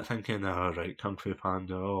watching it thinking, oh, right, Kung Fu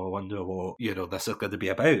Panda, oh, I wonder what, this is going to be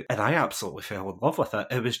about. And I absolutely fell in love with it.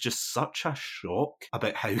 It was just such a shock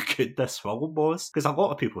about how good this film was, because a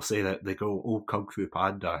lot of people say that they go, oh, Kung Fu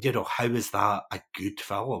Panda, how is that a good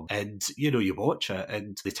film? And, you watch it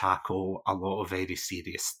and they tackle a lot of very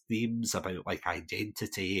serious themes about like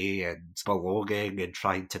identity and belonging and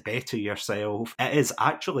trying to better yourself. It is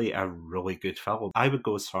actually a really good film. I would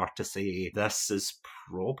go as far to say this is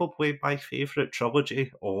probably my favourite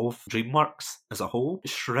trilogy of DreamWorks as a whole.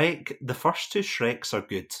 Shrek, the first 2 Shreks are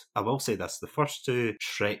good. I will say this, the first 2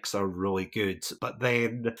 Shreks are really good, but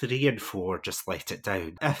then 3 and 4 just let it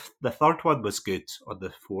down. If the 3rd one was good, or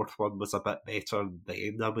the 4th one was a bit better,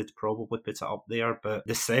 then I would probably put it up there, but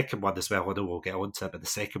the 2nd one as well, I know we'll get onto it, but the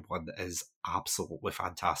 2nd one is absolutely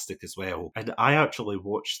fantastic as well. And I actually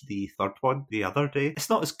watched the 3rd one the other day. It's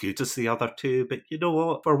not as good as the other 2, but you know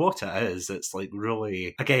what? For what it is, it's like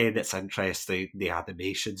really, again, it's interesting, the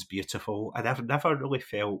animation's beautiful, and I've never really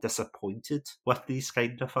felt disappointed with these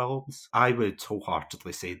kind of films. I would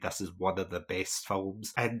wholeheartedly say this is one of the best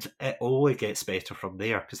films, and it only gets better from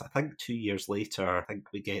there, because I think 2 years later, I think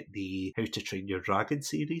we get the How to Train Your Dragon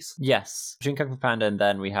series. Yes. Between Kung Fu Panda and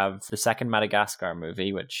then we have the second Madagascar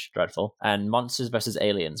movie, which dreadful, and Monsters vs.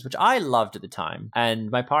 Aliens, which I loved at the time. And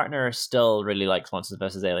my partner still really likes Monsters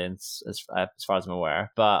vs. Aliens, as far as I'm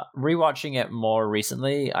aware. But rewatching it more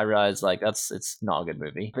recently, I realized it's not a good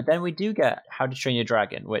movie. But then we do get How to Train Your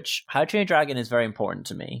Dragon, which How to Train Your Dragon is very important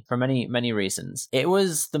to me for many, many reasons. It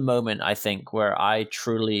was the moment, I think, where I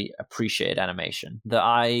truly appreciated animation, that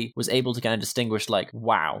I was able to kind of distinguish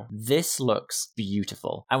wow, this looks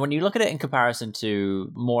beautiful. And when you look at it in comparison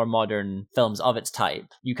to more modern films of its type,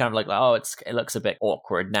 you kind of oh, it looks a bit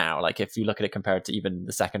awkward now. Like if you look at it compared to even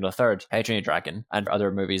the second or third How to Train Your Dragon and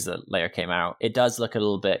other movies that later came out, it does look a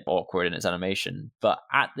little bit awkward in its animation. But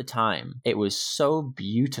at the time, it was so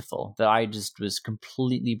beautiful that I just was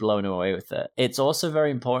completely blown away with it. It's also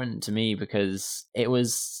very important to me because it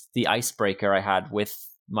was the icebreaker I had with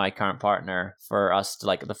my current partner for us to,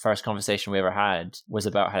 like, the first conversation we ever had was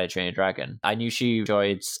about How to Train Your Dragon. I knew she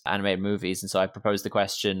enjoyed animated movies, and so I proposed the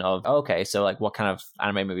question of, okay, so like what kind of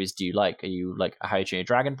animated movies do you like? Are you like a How to Train Your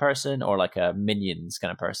Dragon person or like a Minions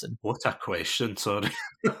kind of person? What a question, sorry.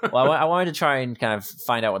 Well, I wanted to try and kind of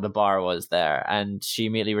find out what the bar was there, and she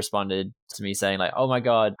immediately responded to me saying like, oh my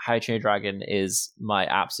god, How to Train Your Dragon is my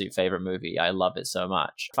absolute favorite movie. I love it so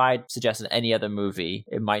much. If I'd suggested any other movie,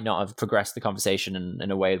 it might not have progressed the conversation in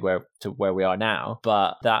a way where we are now,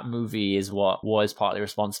 but that movie is what was partly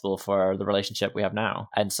responsible for the relationship we have now.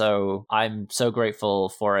 And so I'm so grateful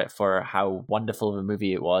for it, for how wonderful of a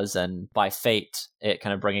movie it was, and by fate it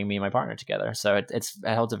kind of bringing me and my partner together. So it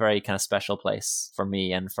holds a very kind of special place for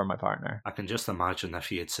me and for my partner. I can just imagine if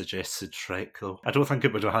he had suggested Shrek, though. I don't think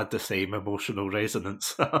it would have had the same emotional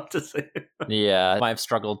resonance, I have to say. Yeah, I might have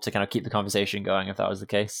struggled to kind of keep the conversation going if that was the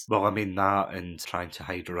case. Well, I mean that and trying to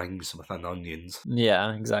hide rings within onions.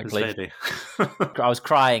 Yeah, exactly. It's very... I was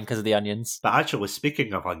crying because of the onions. But actually,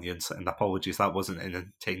 speaking of onions, and apologies, that wasn't an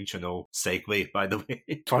intentional segue, by the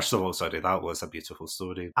way. First of all, sorry, that was a beautiful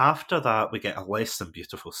story. After that, we get a less than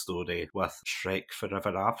beautiful story with Shrek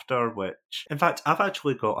Forever After, which, in fact, I've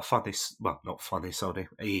actually got a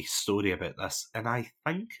a story about this, and I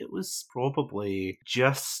think it was probably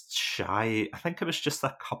just shy. I think it was just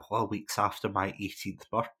a couple of weeks after my 18th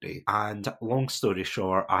birthday. And long story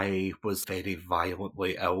short, I was very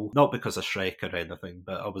violently ill. Not because of Shrek or anything,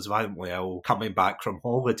 but I was violently ill coming back from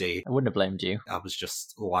holiday. I wouldn't have blamed you. I was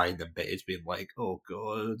just lying in bed being like, oh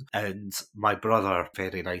god. And my brother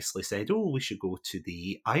very nicely said, oh, we should go to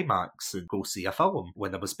the IMAX and go see a film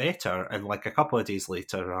when I was better. And like a couple of days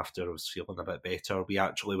later, after I was feeling a bit better, we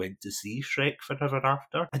actually went to see Shrek Forever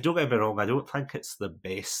After. And don't get me wrong, I don't think it's the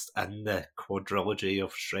best in the quadrilogy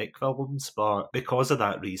of Shrek films, but because of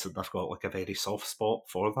that reason, I've got like a very soft spot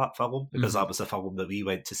for that film, because that was the film that we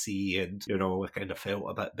went to see, and you know, I kind of felt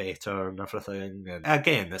a bit better and everything. And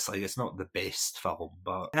again, it's like, it's not the best film,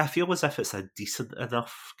 but I feel as if it's a decent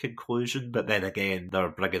enough conclusion. But then again, they're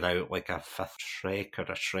bringing out like a fifth Shrek or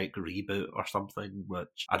a Shrek reboot or something,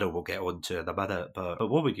 which I know we'll get onto in a minute. But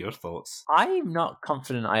what were your thoughts? I'm not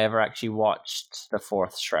confident I ever actually watched the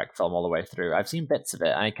fourth Shrek film all the way through. I've seen bits of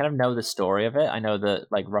it. I kind of know the story of it. I know that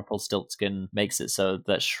like Rumpelstiltskin makes it so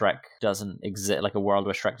that Shrek doesn't exist, like a world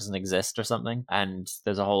where Shrek doesn't exist or something. And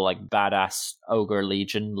there's a whole like badass ogre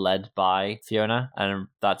legion led by Fiona, and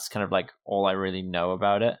that's kind of like all I really know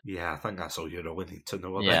about it. Yeah, I think that's all you really need to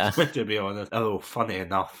know about it, to be honest. Although, funny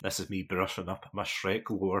enough, this is me brushing up my Shrek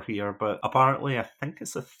lore here, but apparently I think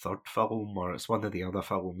it's the third film, or it's one of the other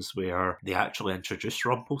films where they actually introduce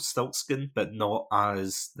Rumpelstiltskin, but not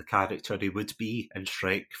as the character he would be in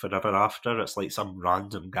Shrek Forever After. It's like some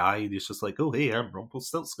random guy, and he's just like, oh hey, I'm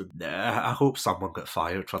Rumpelstiltskin. Nah, I hope someone got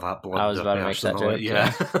fired for that blunder. I was about to make that joke,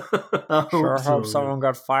 yeah. I sure hope someone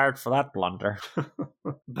got fired for that blunder.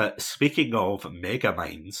 But speaking of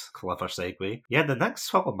Megaminds, clever segue, yeah, the next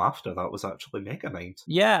film after that was actually Megamind.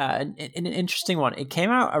 Yeah, an interesting one. It came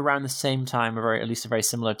out around the same time, or at least a very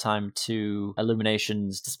similar time to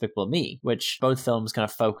Illumination's Despicable Me, which both films kind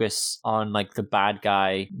of focus on like the bad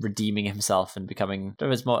guy redeeming himself and becoming, it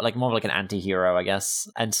was more like an anti-hero, I guess.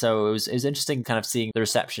 And so it was interesting kind of seeing the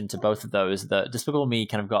reception to both of those. The Despicable Me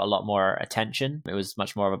kind of got a lot more attention. It was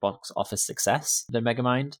much more of a box office success than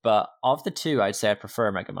Megamind. But of the two, I'd say I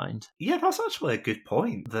prefer Megamind. Yeah, that's actually a good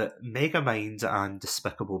point. That Megamind and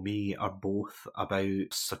Despicable Me are both about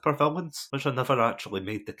supervillains, which I never actually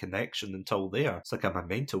made the connection until there. It's like a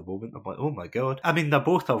mental moment. I'm like, oh my god. I mean, they're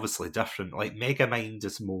both obviously different. Like, Megamind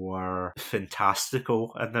is more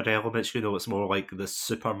fantastical in their elements, you know, it's more like the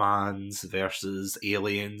Supermans versus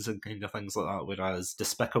aliens and kind of things like that, whereas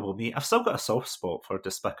Despicable Me, I've still got a soft spot for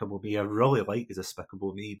Despicable Me. I really like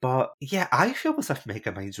Despicable Me, but yeah, I feel as if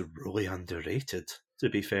Megamind's really underrated, to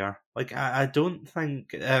be fair. Like, I don't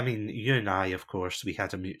think, I mean, you and I, of course, we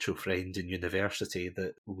had a mutual friend in university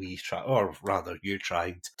that we tried, or rather, you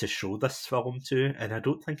tried to show this film to, and I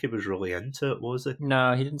don't think he was really into it, was he?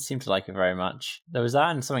 No, he didn't seem to like it very much. There was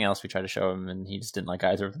that and something else we tried to show him, and he just didn't like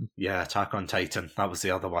either of them. Yeah, Attack on Titan, that was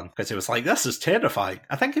the other one, because he was like, this is terrifying.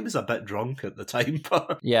 I think he was a bit drunk at the time,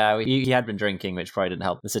 but... Yeah, he had been drinking, which probably didn't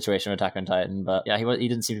help the situation with Attack on Titan, but yeah, he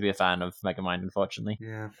didn't seem to be a fan of Megamind, unfortunately.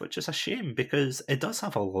 Yeah, which is a shame, because it does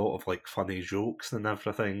have a lot of of like funny jokes and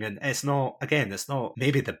everything. And it's not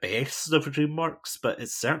maybe the best of DreamWorks, but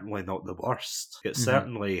it's certainly not the worst. It's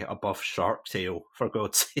certainly above Shark Tale, for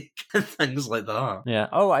God's sake, and things like that. Yeah.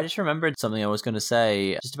 Oh, I just remembered something I was going to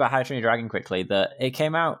say just about How to Train Your Dragon quickly, that it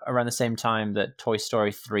came out around the same time that Toy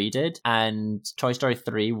Story 3 did, and Toy Story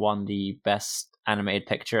 3 won the best animated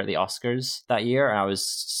picture at the Oscars that year, and I was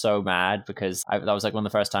so mad because that was like one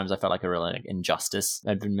of the first times I felt like a real like injustice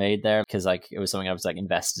had been made there, because like it was something I was like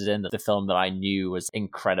invested in, that the film that I knew was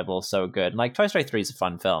incredible, so good. And like Toy Story 3 is a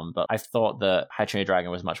fun film, but I thought that How to Train Your Dragon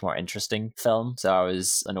was a much more interesting film, so I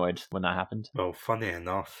was annoyed when that happened. Well, funny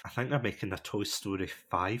enough, I think they're making a Toy Story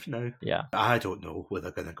 5 now. Yeah. I don't know where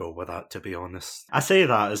they're going to go with that, to be honest. I say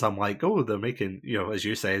that as I'm like, oh, they're making, as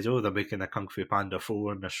you said, they're making a Kung Fu Panda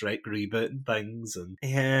 4 and a Shrek reboot and things. And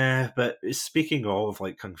yeah, but speaking of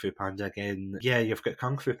like Kung Fu Panda again, yeah, you've got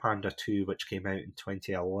Kung Fu Panda 2, which came out in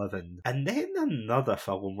 2011, and then another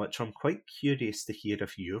film which I'm quite curious to hear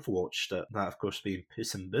if you've watched it, that of course being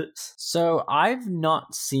Puss in Boots. So I've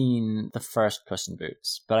not seen the first Puss in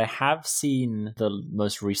Boots, but I have seen the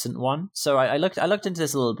most recent one. So I looked into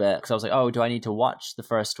this a little bit because I was like, oh, do I need to watch the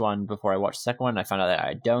first one before I watch the second one? And I found out that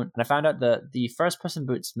I don't. And I found out that the first Puss in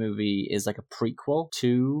Boots movie is like a prequel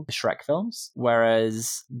to the Shrek films,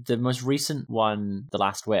 whereas the most recent one, The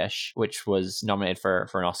Last Wish, which was nominated for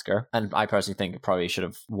an Oscar, and I personally think it probably should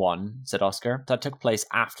have won said Oscar, that took place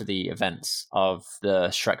after the events of the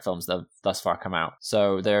Shrek films that have thus far come out.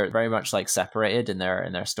 So they're very much like separated in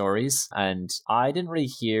their stories, and I didn't really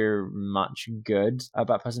hear much good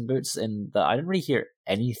about Puss in Boots, in that I didn't really hear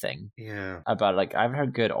anything about it. Like, I haven't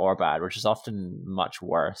heard good or bad, which is often much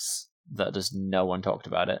worse, that just no one talked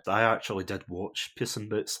about it. I actually did watch Puss in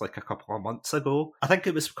Boots like a couple of months ago. I think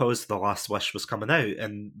it was because The Last Wish was coming out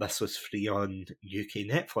and this was free on UK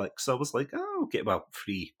Netflix. So I was like, oh, okay, well,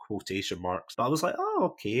 free quotation marks. But I was like,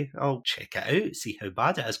 oh, okay, I'll check it out, see how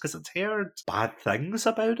bad it is, because I'd heard bad things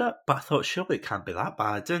about it. But I thought, surely it can't be that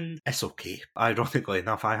bad, and it's okay. Ironically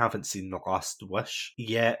enough, I haven't seen The Last Wish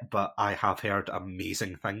yet, but I have heard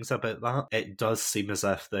amazing things about that. It does seem as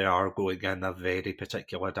if they are going in a very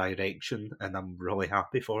particular direction, and I'm really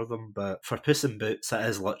happy for them. But for Puss in Boots, it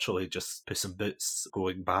is literally just Puss in Boots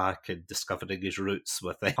going back and discovering his roots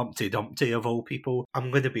with Humpty Dumpty of all people. I'm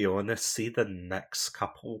going to be honest, see the next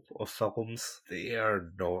couple of films, they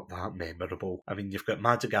are not that memorable. I mean, you've got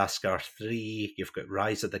Madagascar 3, you've got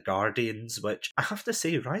Rise of the Guardians, which I have to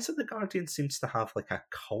say, Rise of the Guardians seems to have like a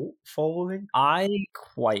cult following. I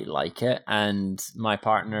quite like it, and my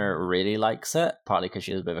partner really likes it, partly because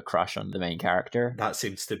she has a bit of a crush on the main character. That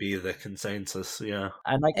seems to be the consensus, yeah.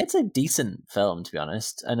 And like, it's a decent film, to be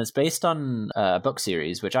honest, and it's based on a book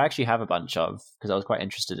series, which I actually have a bunch of because I was quite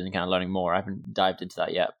interested in kind of learning more. I haven't dived into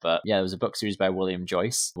that yet, but yeah, there was a book series by William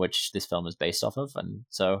Joyce, which this film is based off of, and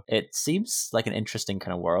so it seems like an interesting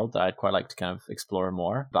kind of world that I'd quite like to kind of explore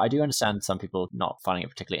more. But I do understand some people not finding it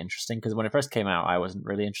particularly interesting, because when it first came out, I wasn't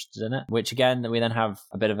really interested in it, which again, we then have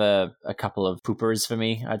a bit of a couple of poopers for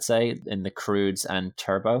me, I'd say, in the Croods and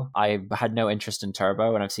Turbo. I had no interest in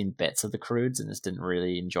Turbo, and I've seen bits of the Croods and just didn't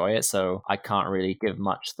really enjoy it, so I can't really give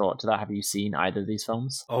much thought to that. Have you seen either of these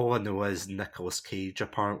films? All I know is Nicolas Cage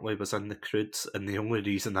apparently was in the Croods, and the only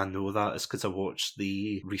reason I know that is because I watched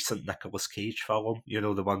the recent Nicolas Cage film,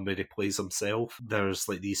 the one where he plays himself. There's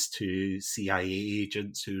like these two CIA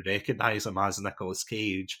agents who recognise him as Nicolas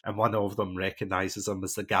Cage, and one of them recognises him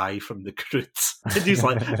as the guy from the Croods. And he's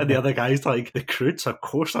like, and the other guy's like, the Croods? Of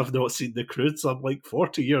course I've not seen the Croods. I'm like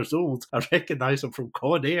 40 years old. I recognise him from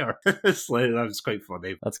Con Air. It's like, that was quite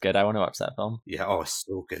funny. That's good. I want to watch that film. Yeah, oh, it's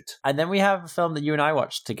so good. And then we have a film that you and I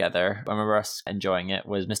watched together. I remember us enjoying it,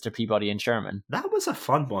 was Mr. Peabody and Sherman. That was a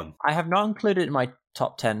fun one. I have not included it in my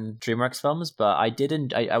top 10 DreamWorks films, but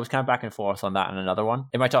I was kind of back and forth on that and another one.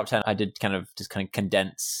 In my top 10, I did kind of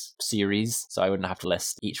condense series, so I wouldn't have to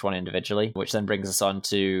list each one individually, which then brings us on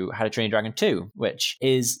to How to Train Your Dragon 2, which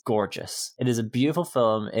is gorgeous. It is a beautiful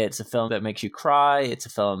film. It's a film that makes you cry. It's a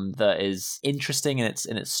film that is interesting in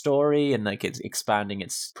its story, and like it's expanding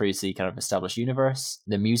its previously kind of established universe.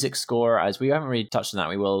 The music score, as we haven't really touched on that,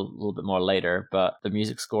 we will a little bit more later, but the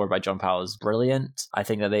music score by John Powell is brilliant. I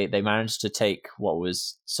think that they managed to take what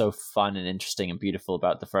was so fun and interesting and beautiful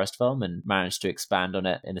about the first film and managed to expand on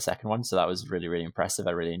it in the second one, so that was really, really impressive.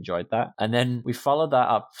 I really enjoyed that. And then we followed that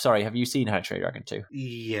up. Sorry, have you seen How to Train Your Dragon 2?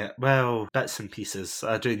 Yeah, well, bits and pieces.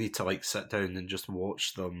 I do need to like sit down and just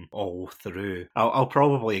watch them all through. I'll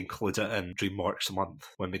probably include it in DreamWorks month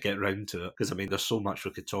when we get round to it, because I mean there's so much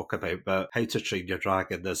we could talk about, but How to Train Your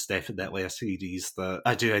Dragon is definitely a series that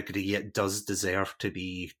I do agree it does deserve to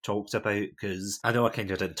be talked about, because I know I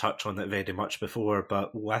kind of didn't touch on it very much before, before,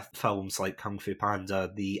 but with films like Kung Fu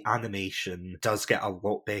Panda, the animation does get a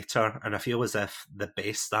lot better, and I feel as if the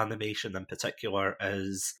best animation in particular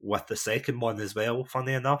is with the second one as well,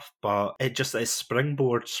 funny enough, but it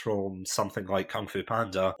springboards from something like Kung Fu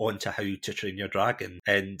Panda onto How to Train Your Dragon,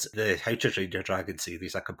 and the How to Train Your Dragon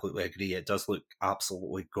series, I completely agree, it does look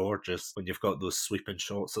absolutely gorgeous when you've got those sweeping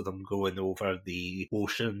shots of them going over the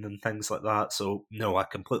ocean and things like that. So no, I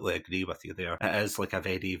completely agree with you there. It is like a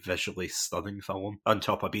very visually stunning film, on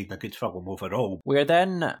top of being a good film overall. We're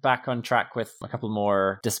then back on track with a couple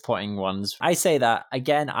more disappointing ones. I say that,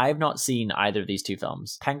 again, I've not seen either of these two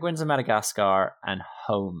films. Penguins of Madagascar and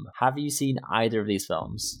Home. Have you seen either of these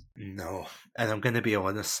films? No, and I'm going to be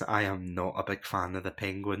honest, I am not a big fan of the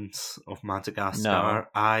Penguins of Madagascar. No.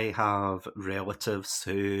 I have relatives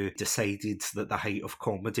who decided that the height of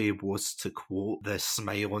comedy was to quote the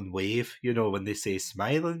smile and wave, you know, when they say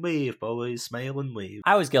smile and wave, boys, smile and wave.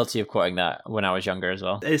 I was guilty of quoting that when I was younger as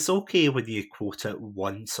well. It's okay when you quote it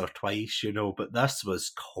once or twice, you know, but this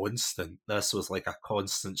was constant. This was like a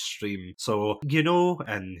constant stream. So, you know,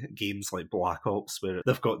 in games like Black Ops, where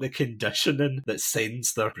they've got the conditioning that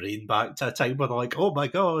sends their brain back to a time where they're like, oh my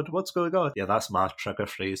god, what's going on? Yeah, that's my trigger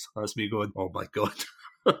phrase. That's me going, oh my god.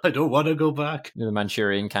 I don't want to go back. You're the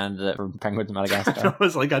Manchurian candidate for Penguins of Madagascar. I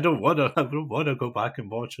was like, I don't want to go back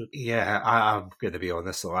and watch it. Yeah, I'm going to be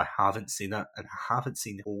honest though, I haven't seen it, and I haven't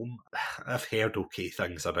seen Home. I've heard okay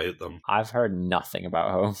things about them. I've heard nothing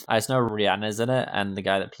about Home. I just know Rihanna's in it, and the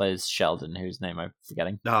guy that plays Sheldon, whose name I'm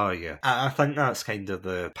forgetting. Oh yeah, I think that's kind of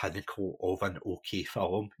the pinnacle of an okay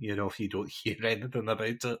film, you know, if you don't hear anything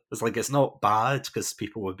about it. It's like, it's not bad, because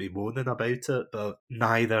people would be moaning about it, but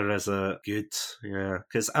neither is it good, yeah.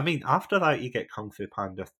 Because, I mean, after that, you get Kung Fu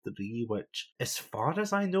Panda 3, which, as far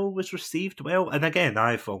as I know, was received well. And again,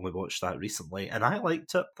 I've only watched that recently, and I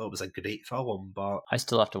liked it. Thought it was a great film, but I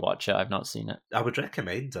still have to watch it. I've not seen it. I would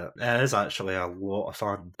recommend it. It is actually a lot of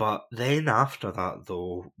fun. But then after that,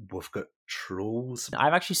 though, we've got Trolls.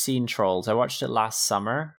 I've actually seen Trolls. I watched it last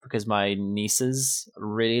summer because my nieces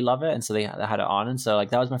really love it, and so they had it on, and so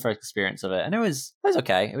like that was my first experience of it, and it was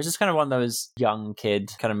okay. It was just kind of one of those young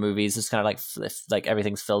kid kind of movies. It's kind of like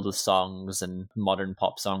everything's filled with songs and modern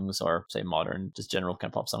pop songs, or say modern, just general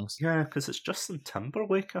kind of pop songs. Yeah, because it's Justin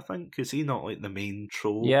Timberlake, I think. Is he not like the main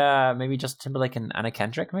troll? Yeah, maybe Justin Timberlake and Anna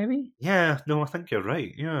Kendrick, maybe? Yeah, no, I think you're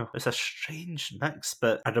right. Yeah, it's a strange mix,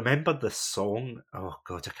 but I remember the song. Oh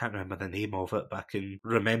god, I can't remember the name of it, but I can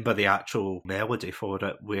remember the actual melody for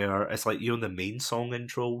it, where it's like, you know, the main song in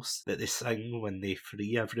Trolls that they sing when they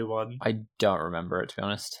free everyone. I don't remember it, to be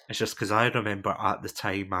honest. It's just because I remember at the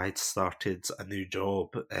time I'd started a new job,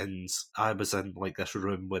 and I was in like this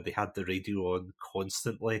room where they had the radio on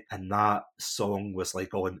constantly, and that song was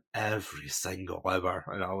like on every single hour,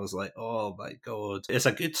 and I was like, oh my god. It's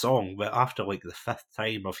a good song, but after like the fifth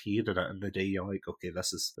time of hearing it in the day, you're like, okay,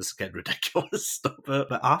 this is getting ridiculous. Stop it.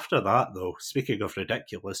 But after that though, speaking of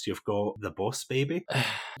ridiculous, you've got The Boss Baby.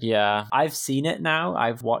 Yeah, I've seen it now.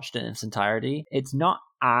 I've watched it in its entirety. It's not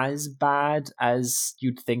as bad as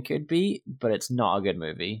you'd think it'd be, but it's not a good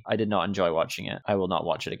movie. I did not enjoy watching it. I will not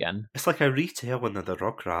watch it again. It's like a retelling of the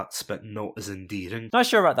Rugrats, but not as endearing. Not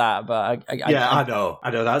sure about that, but I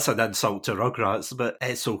know that's an insult to Rugrats, but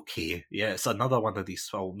it's okay. Yeah, it's another one of these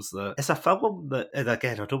films that it's a film that, and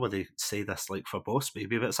again, I don't want to say this like for Boss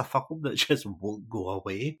Baby, but it's a film that just won't go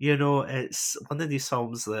away. You know, it's one of these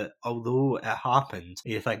films that, although it happened,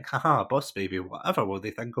 you think, haha, Boss Baby, whatever will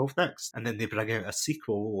they think of next? And then they bring out a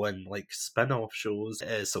sequel and like spin-off shows.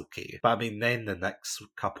 It's okay, but I mean, then the next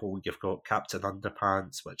couple, you've got Captain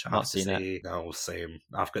Underpants, which I have to say, no, same.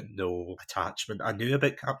 I've got no attachment. I knew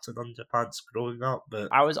about Captain Underpants growing up, but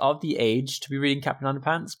I was of the age to be reading Captain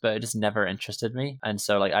Underpants, but it just never interested me, and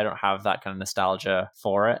so like I don't have that kind of nostalgia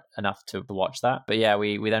for it enough to watch that. But yeah,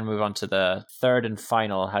 we then move on to the third and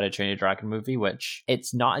final How to Train Your Dragon movie, which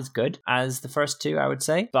it's not as good as the first two, I would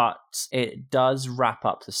say, but it does wrap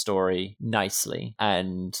up the story nicely.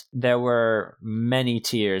 And there were many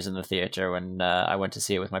tears in the theater when I went to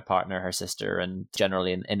see it with my partner, her sister, and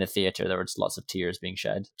generally in the theater there was lots of tears being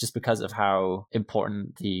shed just because of how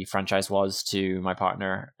important the franchise was to my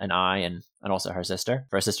partner and I, and also her sister.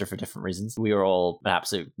 For her sister for different reasons. We were all an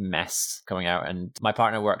absolute mess coming out, and my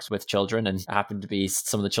partner works with children, and happened to be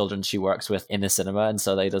some of the children she works with in the cinema, and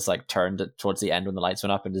so they just like turned towards the end when the lights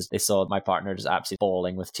went up, and they saw my partner just absolutely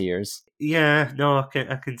bawling with tears. Yeah, no,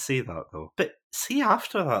 I can see that though. But see,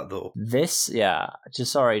 after that though, this,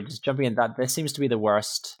 just jumping in, that this seems to be the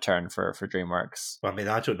worst turn for DreamWorks. Well, I mean,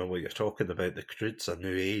 I don't know what you're talking about. The Croods: A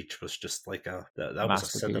New Age was just like that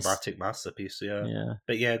was a cinematic masterpiece, yeah.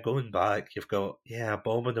 But yeah, going back, you've got,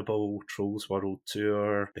 Abominable, Trolls World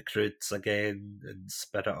Tour, The Croods again, and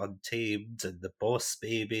Spirit Untamed, and The Boss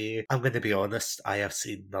Baby. I'm going to be honest, I have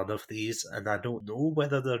seen none of these, and I don't know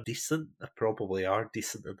whether they're decent. They probably are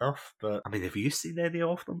decent enough, but I mean, have you seen any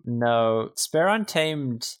of them? No. Spirit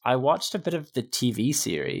Untamed, I watched a bit of the TV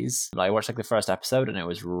series. I watched like the first episode and it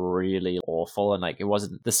was really awful, and like it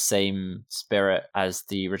wasn't the same spirit as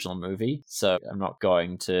the original movie, so I'm not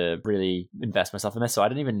going to really invest myself in this. So I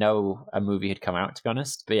didn't even know a movie had come out, to be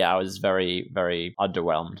honest. But yeah, I was very, very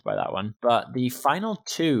underwhelmed by that one. But the final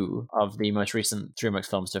two of the most recent DreamWorks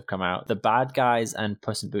films to have come out, The Bad Guys and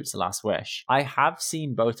Puss in Boots: The Last Wish, I have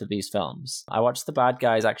seen both of these films. I watched The Bad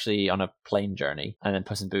Guys actually on a plane journey, and then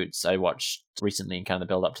Puss in Boots I watched recently in kind of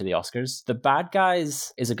the build up to the Oscars. The Bad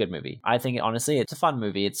Guys is a good movie. I think honestly it's a fun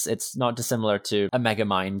movie. It's not dissimilar to a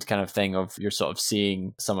Megamind kind of thing of you're sort of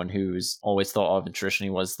seeing someone who's always thought of and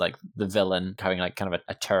traditionally was like the villain having like kind of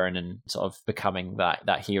a turn and sort of becoming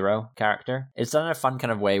that hero character. It's done in a fun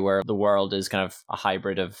kind of way where the world is kind of a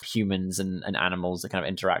hybrid of humans and animals that kind of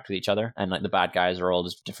interact with each other, and like the bad guys are all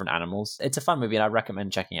just different animals. It's a fun movie and I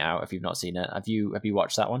recommend checking it out if you've not seen it. Have you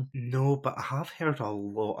watched that one? No, but I have heard a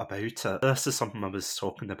lot about it. This is something I was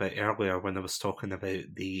talking about earlier when I was talking about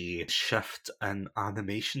the shift in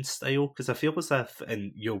animation style, because I feel as if,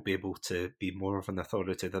 and you'll be able to be more of an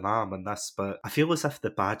authority than I am on this, but I feel as if The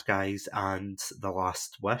Bad Guys and The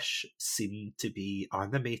Last Wish seem to be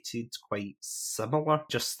animated quite similar,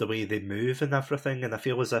 just the way they move and everything, and I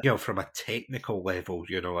feel as if, from a technical level,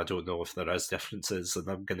 I don't know if there is differences, and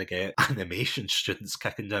I'm going to get animation students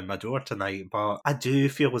kicking down my door tonight, but I do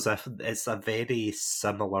feel as if it's a very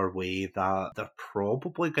similar way that they're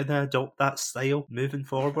probably going to adopt that style moving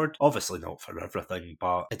forward. Obviously not for everything,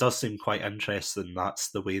 but it does seem quite interesting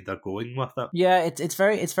that's the way they're going with it. Yeah, it's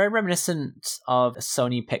very reminiscent of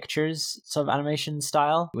Sony Pictures sort of animation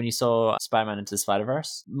style when you saw Spider-Man Into the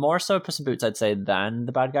Spider-Verse. More so Puss in Boots, I'd say, than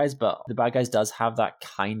The Bad Guys, but The Bad Guys does have that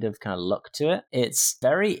kind of look to it. It's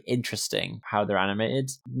very interesting how they're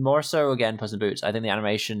animated. More so, again, Puss in Boots, I think the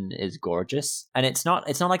animation is gorgeous. And it's not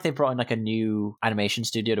like they brought in like a new animation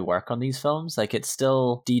studio to work on these films. Like it's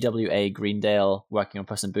still DWA Greendale working on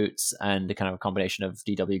Puss in Boots, and the kind of a combination of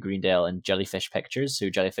DW Greendale and Jellyfish Pictures, who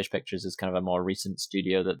Jellyfish Pictures is kind of a more recent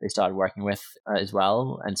studio that they started working with as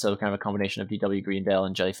well. And so kind of a combination of DW Greendale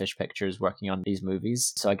and Jellyfish Pictures working on these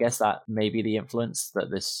movies. So I guess that may be the influence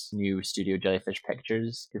that this new studio Jellyfish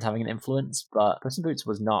Pictures is having an influence, but Puss in Boots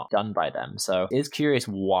was not done by them. So it is curious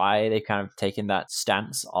why they kind of taken that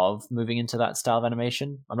stance of moving into that style of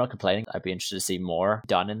animation. I'm not complaining. I'd be interested to see more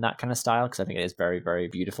done in that kind of style because I think it is very, very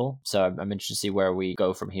beautiful. So I'm interested to see where we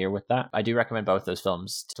go from here with that. I do recommend both those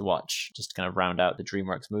films to watch just to kind of round out the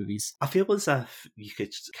DreamWorks movies. I feel as if you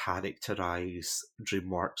could characterise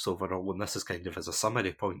DreamWorks overall, and this is kind of as a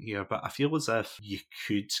summary point here, but I feel as if you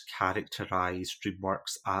could characterise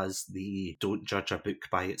DreamWorks as the don't judge a book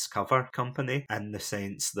by its cover company, in the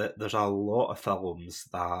sense that there's a lot of films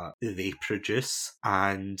that they produce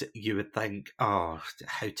and you would think, oh,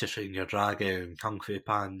 How to Train Your Dragon, Kung Fu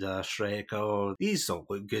Panda, Shrek, oh, these don't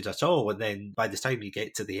look good at all. And then by the time you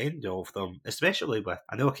get to the end of them, especially with,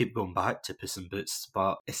 I know I keep going back to Puss in Boots,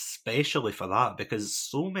 but especially for that, because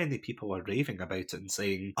so many people are raving about it and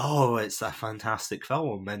saying, oh, it's a fantastic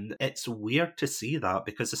film. And it's weird to see that,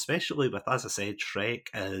 because especially with, as I said, Shrek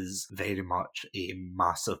is very much a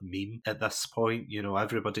massive meme at this point.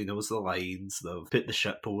 Everybody knows the lines, they've put the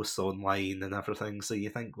shitposts online and everything, so you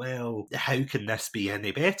think, well, how can this be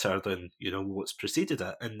any better than, what's preceded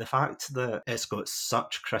it? And the fact that it's got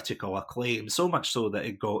such critical acclaim, so much so that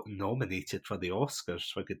it got nominated for the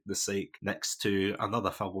Oscars, for goodness sake, next to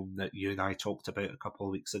another film that you and I talked about a couple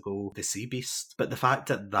of weeks ago, The Sea Beast. But the fact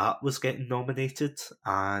that that was getting nominated,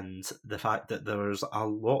 and the fact that there's a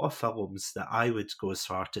lot of films that I would go as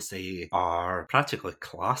far to say are practically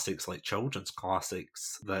classics, like children's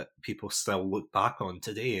classics, that people still look back on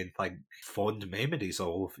today and think fond memories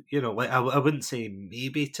of. I wouldn't say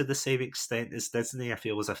maybe to the same extent as Disney. I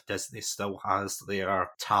feel as if Disney still has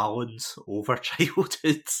their talons over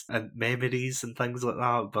childhood and memories and things like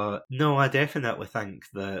that. But no, I definitely think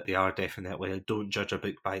that they are definitely a don't judge a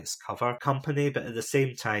book by its cover company. But at the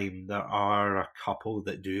same time, there are a couple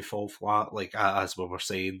that do fall flat, like as we were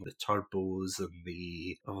saying, the Turbos and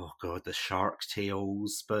the Shark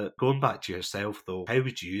Tales. But going back to yourself though, how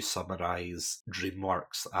would you summarise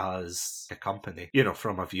DreamWorks as a company,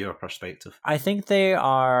 from a viewer perspective? I think they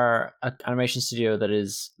are an animation studio that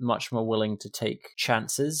is much more willing to take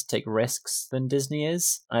chances, take risks than Disney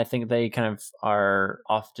is. I think they kind of are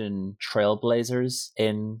often trailblazers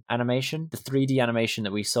in animation. The 3D animation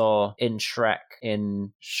that we saw in Shrek,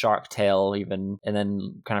 in Shark Tale even, and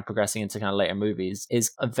then kind of progressing into kind of later movies,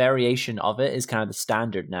 is a variation of it, is kind of the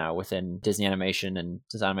standard now within Disney animation and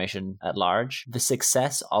Disney animation at large. The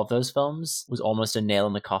success of those films was almost a nail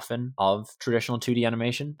in the coffin of traditional 2D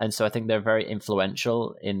animation. And so I think they're very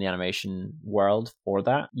influential in the animation world for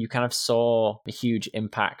that. You kind of saw a huge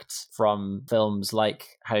impact from films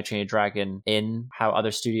like How to Train Your Dragon in how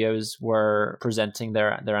other studios were presenting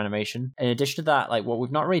their animation. In addition to that, like what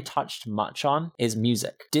we've not really touched much on is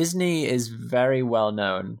music. Disney is very well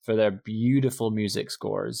known for their beautiful music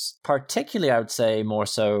scores, particularly I would say more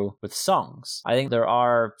so with songs. I think there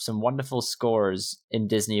are some wonderful scores in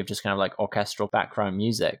Disney of just kind of like orchestral background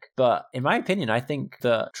music. But in my opinion, I think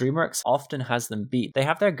that DreamWorks often has them beat. They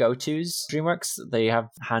have their go-tos. DreamWorks, they have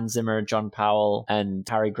Hans Zimmer, John Powell, and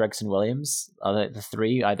Harry Gregson Williams, the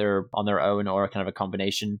three, either on their own or kind of a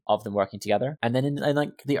combination of them working together. And then in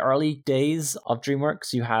like the early days of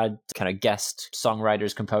DreamWorks, you had kind of guest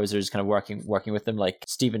songwriters, composers kind of working with them, like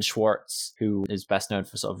Steven Schwartz, who is best known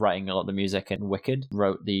for sort of writing a lot of the music in Wicked,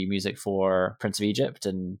 wrote the music for Prince of Egypt.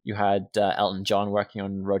 And you had Elton John working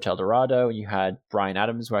on Road to El Dorado. You had Bryan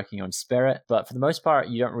Adams working on Spirit. But for the most part,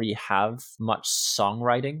 you don't really have much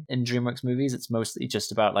songwriting in DreamWorks movies. It's mostly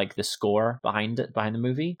just about like the score behind the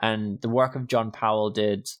movie. And the work of John Powell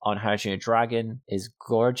did on How to Train Your Dragon is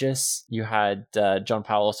gorgeous. You had John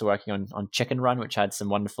Powell also working on Chicken Run, which had some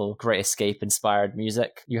wonderful Great Escape inspired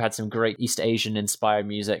music. You had some great East Asian inspired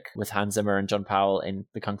music with Hans Zimmer and John Powell in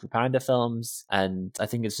the Kung Fu Panda films. And I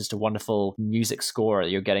think it's just a wonderful music score that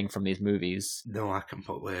you're getting from these movies. No, I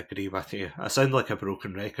completely agree with you. I sound like a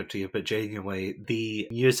broken record to you, but genuinely, the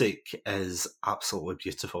music is absolutely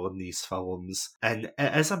beautiful in these films. And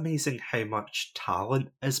it is amazing how much talent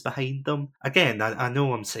is behind them. Again, I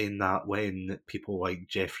know I'm saying that when people like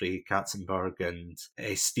Jeffrey Katzenberg and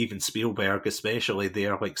Steven Spielberg especially,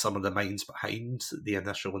 they're like some of the minds behind the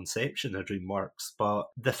initial inception of DreamWorks. But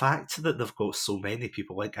the fact that they've got so many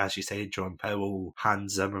people, like as you said, John Powell,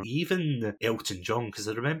 Hans Zimmer, even Elton John, because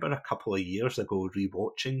I remember a couple of years ago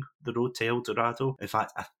rewatching The Road to El Dorado. In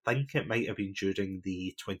fact, I think it might have been during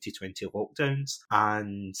the 2020 lockdowns.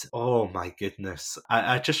 And oh my goodness,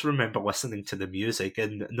 I just remember listening to the music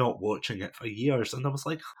and not watching it for years. And I was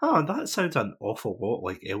like, that sounds an awful lot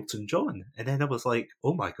like Elton John. And then I was like,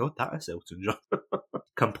 oh my god, that is Elton John.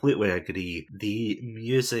 Completely agree. The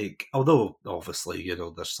music, although obviously,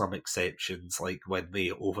 there's some exceptions, like when they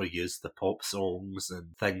overuse the pop songs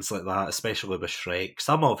and things like that, especially with Shrek.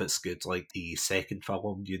 Some of it's good, like the second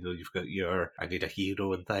film, you've got your I Need a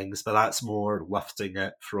Hero and things, but that's more lifting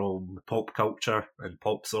it from pop culture and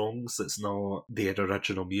pop songs. It's not their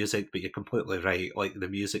original music, but you're completely right. Like the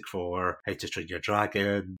music for How to Train Your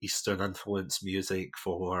Dragon, Eastern influence music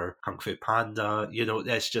for Kung Fu Panda,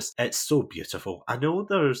 it's so beautiful. I know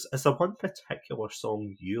is there one particular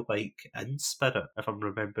song you like in Spirit, if I'm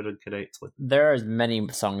remembering correctly? There are many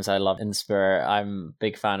songs I love in Spirit. I'm a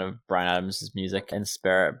big fan of Bryan Adams' music in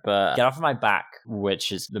Spirit, but Get Off of My Back,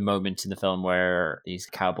 which is the moment in the film where these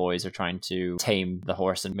cowboys are trying to tame the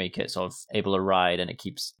horse and make it sort of able to ride, and it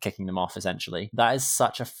keeps kicking them off essentially. That is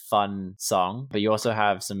such a fun song, but you also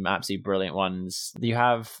have some absolutely brilliant ones. You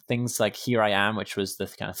have things like Here I Am, which was the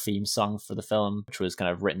kind of theme song for the film, which was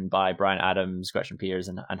kind of written by Bryan Adams, Gretchen Peters,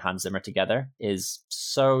 and Hans Zimmer together, is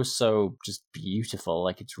so just beautiful.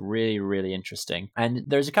 Like it's really, really interesting. And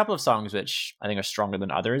there's a couple of songs which I think are stronger than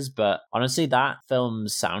others, but honestly, that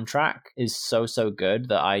film's soundtrack is so good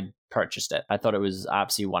that I purchased it. I thought it was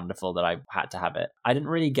absolutely wonderful that I had to have it. I didn't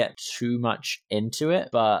really get too much into it,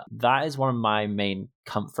 but that is one of my main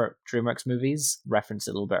comfort DreamWorks movies. Referenced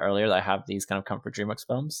it a little bit earlier that I have these kind of comfort DreamWorks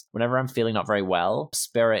films. Whenever I'm feeling not very well,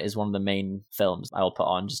 Spirit is one of the main films I'll put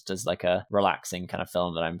on just as like a relaxing kind of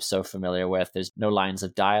film that I'm so familiar with. There's no lines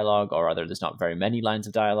of dialogue, or rather there's not very many lines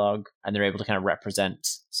of dialogue, and they're able to kind of represent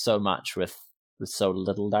so much with so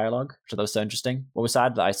little dialogue, which I thought was so interesting. What was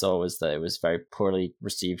sad that I saw was that it was very poorly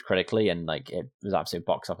received critically, and like it was absolute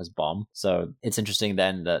box office bomb. So it's interesting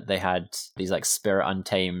then that they had these like Spirit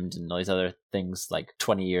Untamed and all these other things like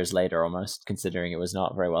 20 years later almost, considering it was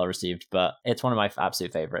not very well received. But it's one of my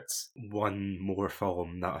absolute favorites. One more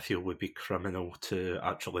film that I feel would be criminal to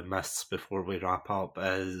actually miss before we wrap up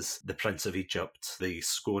is The Prince of Egypt. The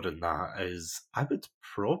score in that is, I would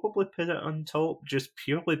probably put it on top, just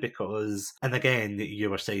purely because, and again, you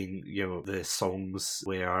were saying, the songs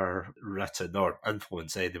were written or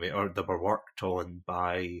influenced anyway, or they were worked on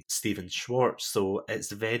by Steven Schwartz, so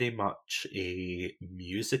it's very much a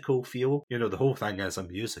musical feel. the whole thing is a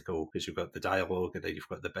musical because you've got the dialogue and then you've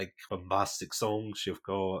got the big bombastic songs. You've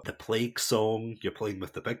got the plague song. You're playing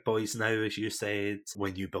with the big boys now, as you said.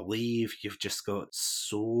 When You Believe, you've just got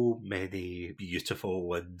so many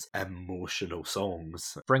beautiful and emotional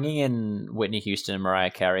songs. Bringing in Whitney Houston and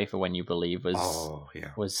Mariah Carey for When You Believe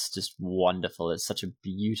was just wonderful. It's such a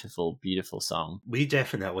beautiful, beautiful song. We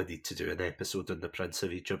definitely need to do an episode on The Prince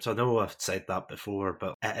of Egypt. I know I've said that before,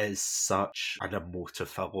 but it is such an emotive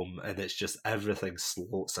film and it's just everything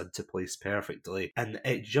slots into place perfectly. And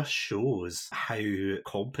it just shows how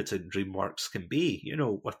competent DreamWorks can be,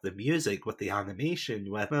 with the music, with the animation,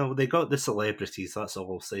 they got the celebrities, that's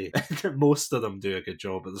all I'll say. Most of them do a good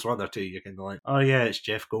job, but there's one or two you can like, oh yeah, it's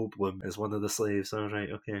Jeff Goldblum as one of the slaves, alright,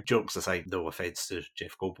 okay. Jokes aside, no offence to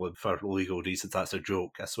Jeff Goldblum, for legal reasons, that's a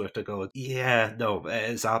joke, I swear to God. Yeah, no, it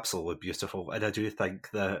is absolutely beautiful, and I do think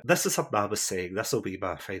that, this is something I was saying, this will be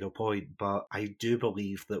my final point, but I do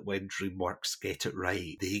believe that when DreamWorks get it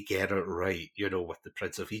right, they get it right, with The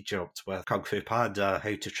Prince of Egypt, with Kung Fu Panda,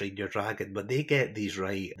 How to Train Your Dragon, when they get these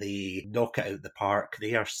right, they knock it out the park.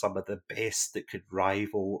 They are some of the best that could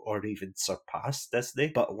rival or even surpass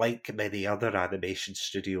Disney, but like many other animation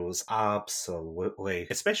studios, absolutely,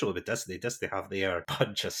 especially with Disney have their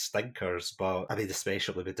bunch of stinkers, but I mean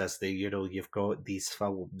especially with Disney, you've got these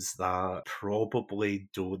films that probably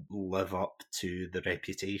don't live up to the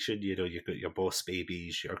reputation. You've got your Boss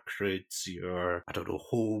Babies, your Croods, your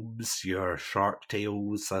Holmes, your Shark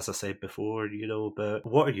Tales, as I said before, but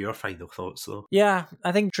what are your final thoughts though? Yeah,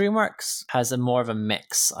 I think DreamWorks has a more of a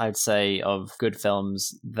mix, I'd say, of good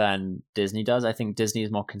films than Disney does. I think Disney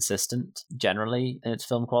is more consistent generally in its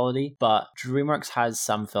film quality, but DreamWorks has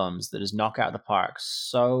some films that just knock out of the park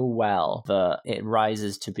so well that it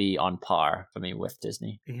rises to be on par for me with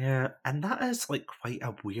Disney. Yeah, and that is like quite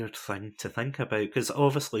a weird thing to think about, because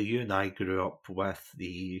obviously you and I grew up with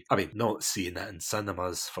not seeing it in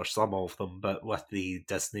cinemas for some of them, but with the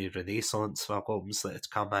Disney Renaissance films that had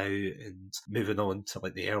come out and moving on to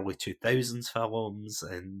like the early 2000s films,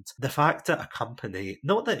 and the fact that a company,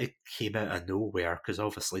 not that it came out of nowhere, because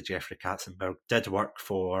obviously Jeffrey Katzenberg did work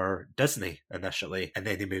for Disney initially, and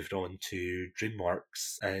then he moved on to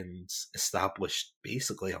DreamWorks and established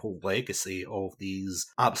basically a whole legacy of these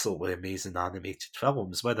absolutely amazing animated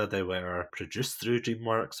films, whether they were produced through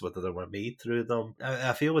DreamWorks, whether they were made through them.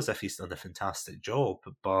 I feel as if he's done a fantastic job,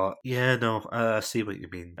 but yeah, no, I see what you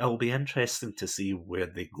mean. It'll be interesting to see where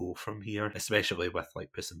they go from here, especially with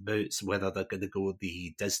like Puss in Boots, whether they're going to go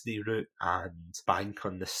the Disney route and bank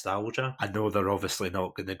on nostalgia. I know they're obviously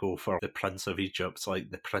not going to go for the Prince of Egypt,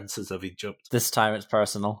 like the Princes of Egypt. This time it's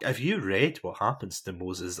personal. Have you read what happens to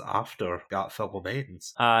Moses after that film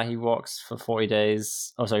ends? He walks for 40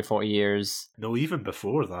 years. No, even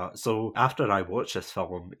before that. So after I watched this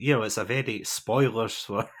film, it's a very spoilers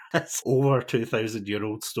for it's over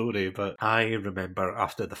 2,000-year-old story, but I remember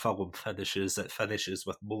after the film finishes, it finishes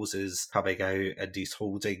with Moses coming out and he's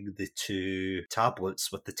holding the two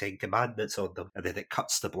tablets with the 10 Commandments on them, and then it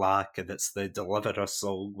cuts to black and it's the Deliver Us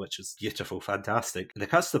song, which is beautiful, fantastic. And it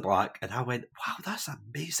cuts to black and I went, wow, that's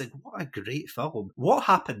amazing, what a great film. What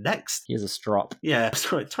happened next? He has a strop. Yeah,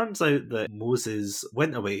 so it turns out that Moses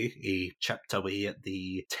went away, he chipped away at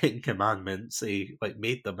the 10 Commandments, he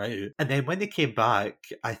made them out, and then when he came back,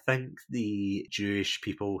 I think the Jewish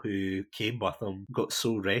people who came with him got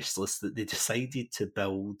so restless that they decided to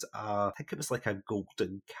build I think it was like a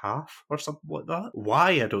golden calf or something like that.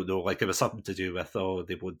 Why? I don't know. It was something to do with,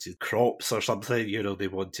 they wanted crops or something, they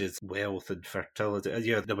wanted wealth and fertility.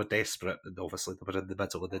 They were desperate, and obviously they were in the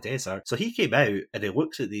middle of the desert. So he came out and he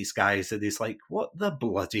looks at these guys and he's like, what the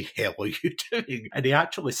bloody hell are you doing? And he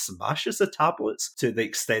actually smashes the tablets to the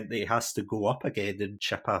extent that he has to go up again and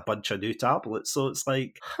chip a bunch of new tablets. So it's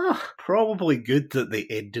like, probably good that they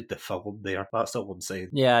ended the film there. That's all I'm saying.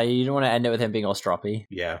 Yeah, you don't want to end it with him being all stroppy.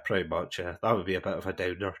 Yeah, pretty much, yeah. That would be a bit of a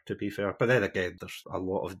downer, to be fair. But then again, there's a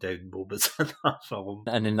lot of down moments in that film.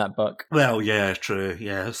 And in that book. Well, yeah, true.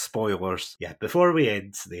 Yeah, spoilers. Yeah, before we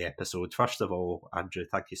end the episode, first of all, Andrew,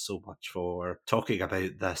 thank you so much for talking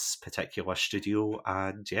about this particular studio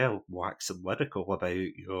and, waxing lyrical about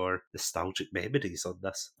your nostalgic memories on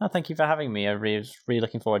this. Oh, thank you for having me. I was really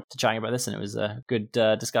looking forward to chatting about this, and it was a good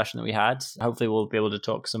discussion that we had. Hopefully we'll be able to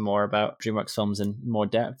talk some more about DreamWorks films in more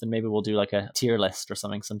depth, and maybe we'll do like a tier list or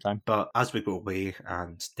something sometime. But as we go away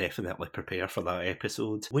and definitely prepare for that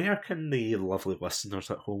episode, where can the lovely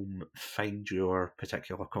listeners at home find your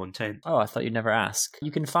particular content? Oh, I thought you'd never ask.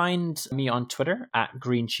 You can find me on Twitter at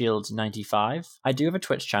GreenShield95. I do have a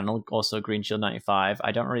Twitch channel, also GreenShield95.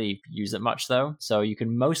 I don't really use it much though, so you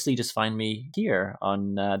can mostly just find me here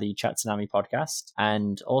on the Chat Tsunami podcast,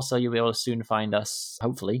 and also you'll be able to soon find us, hopefully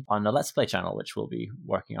hopefully on the Let's Play channel, which we'll be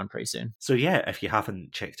working on pretty soon. So yeah, if you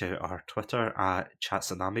haven't checked out our Twitter at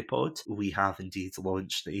ChatSunamiPod, we have indeed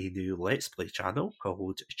launched a new Let's Play channel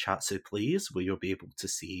called Chatsu Plays, where you'll be able to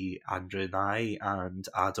see Andrew and I and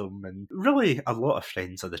Adam and really a lot of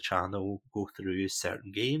friends of the channel go through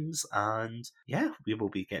certain games, and yeah, we will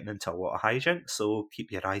be getting into a lot of hijinks, so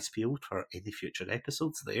keep your eyes peeled for any future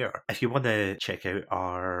episodes there. If you want to check out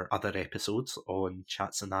our other episodes on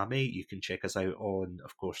Chatsunami, you can check us out on,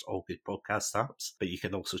 of course, all good podcast apps, but you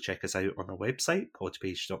can also check us out on our website,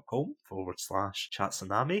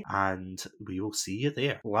 podpage.com/Chatsunami, and we will see you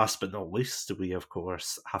there. Last but not least, we of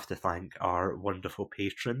course have to thank our wonderful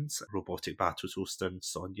patrons, Robotic Battle Toaster and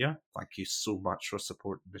Sonia. Thank you so much for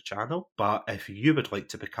supporting the channel. But if you would like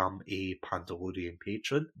to become a Pandalorian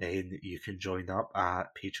patron, then you can join up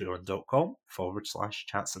at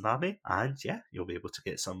patreon.com/Chatsunami, and yeah, you'll be able to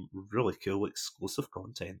get some really cool exclusive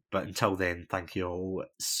content. But until then, thank you all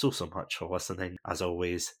so much for listening. As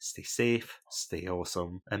always, stay safe, stay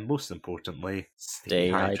awesome, and most importantly, Stay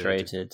hydrated.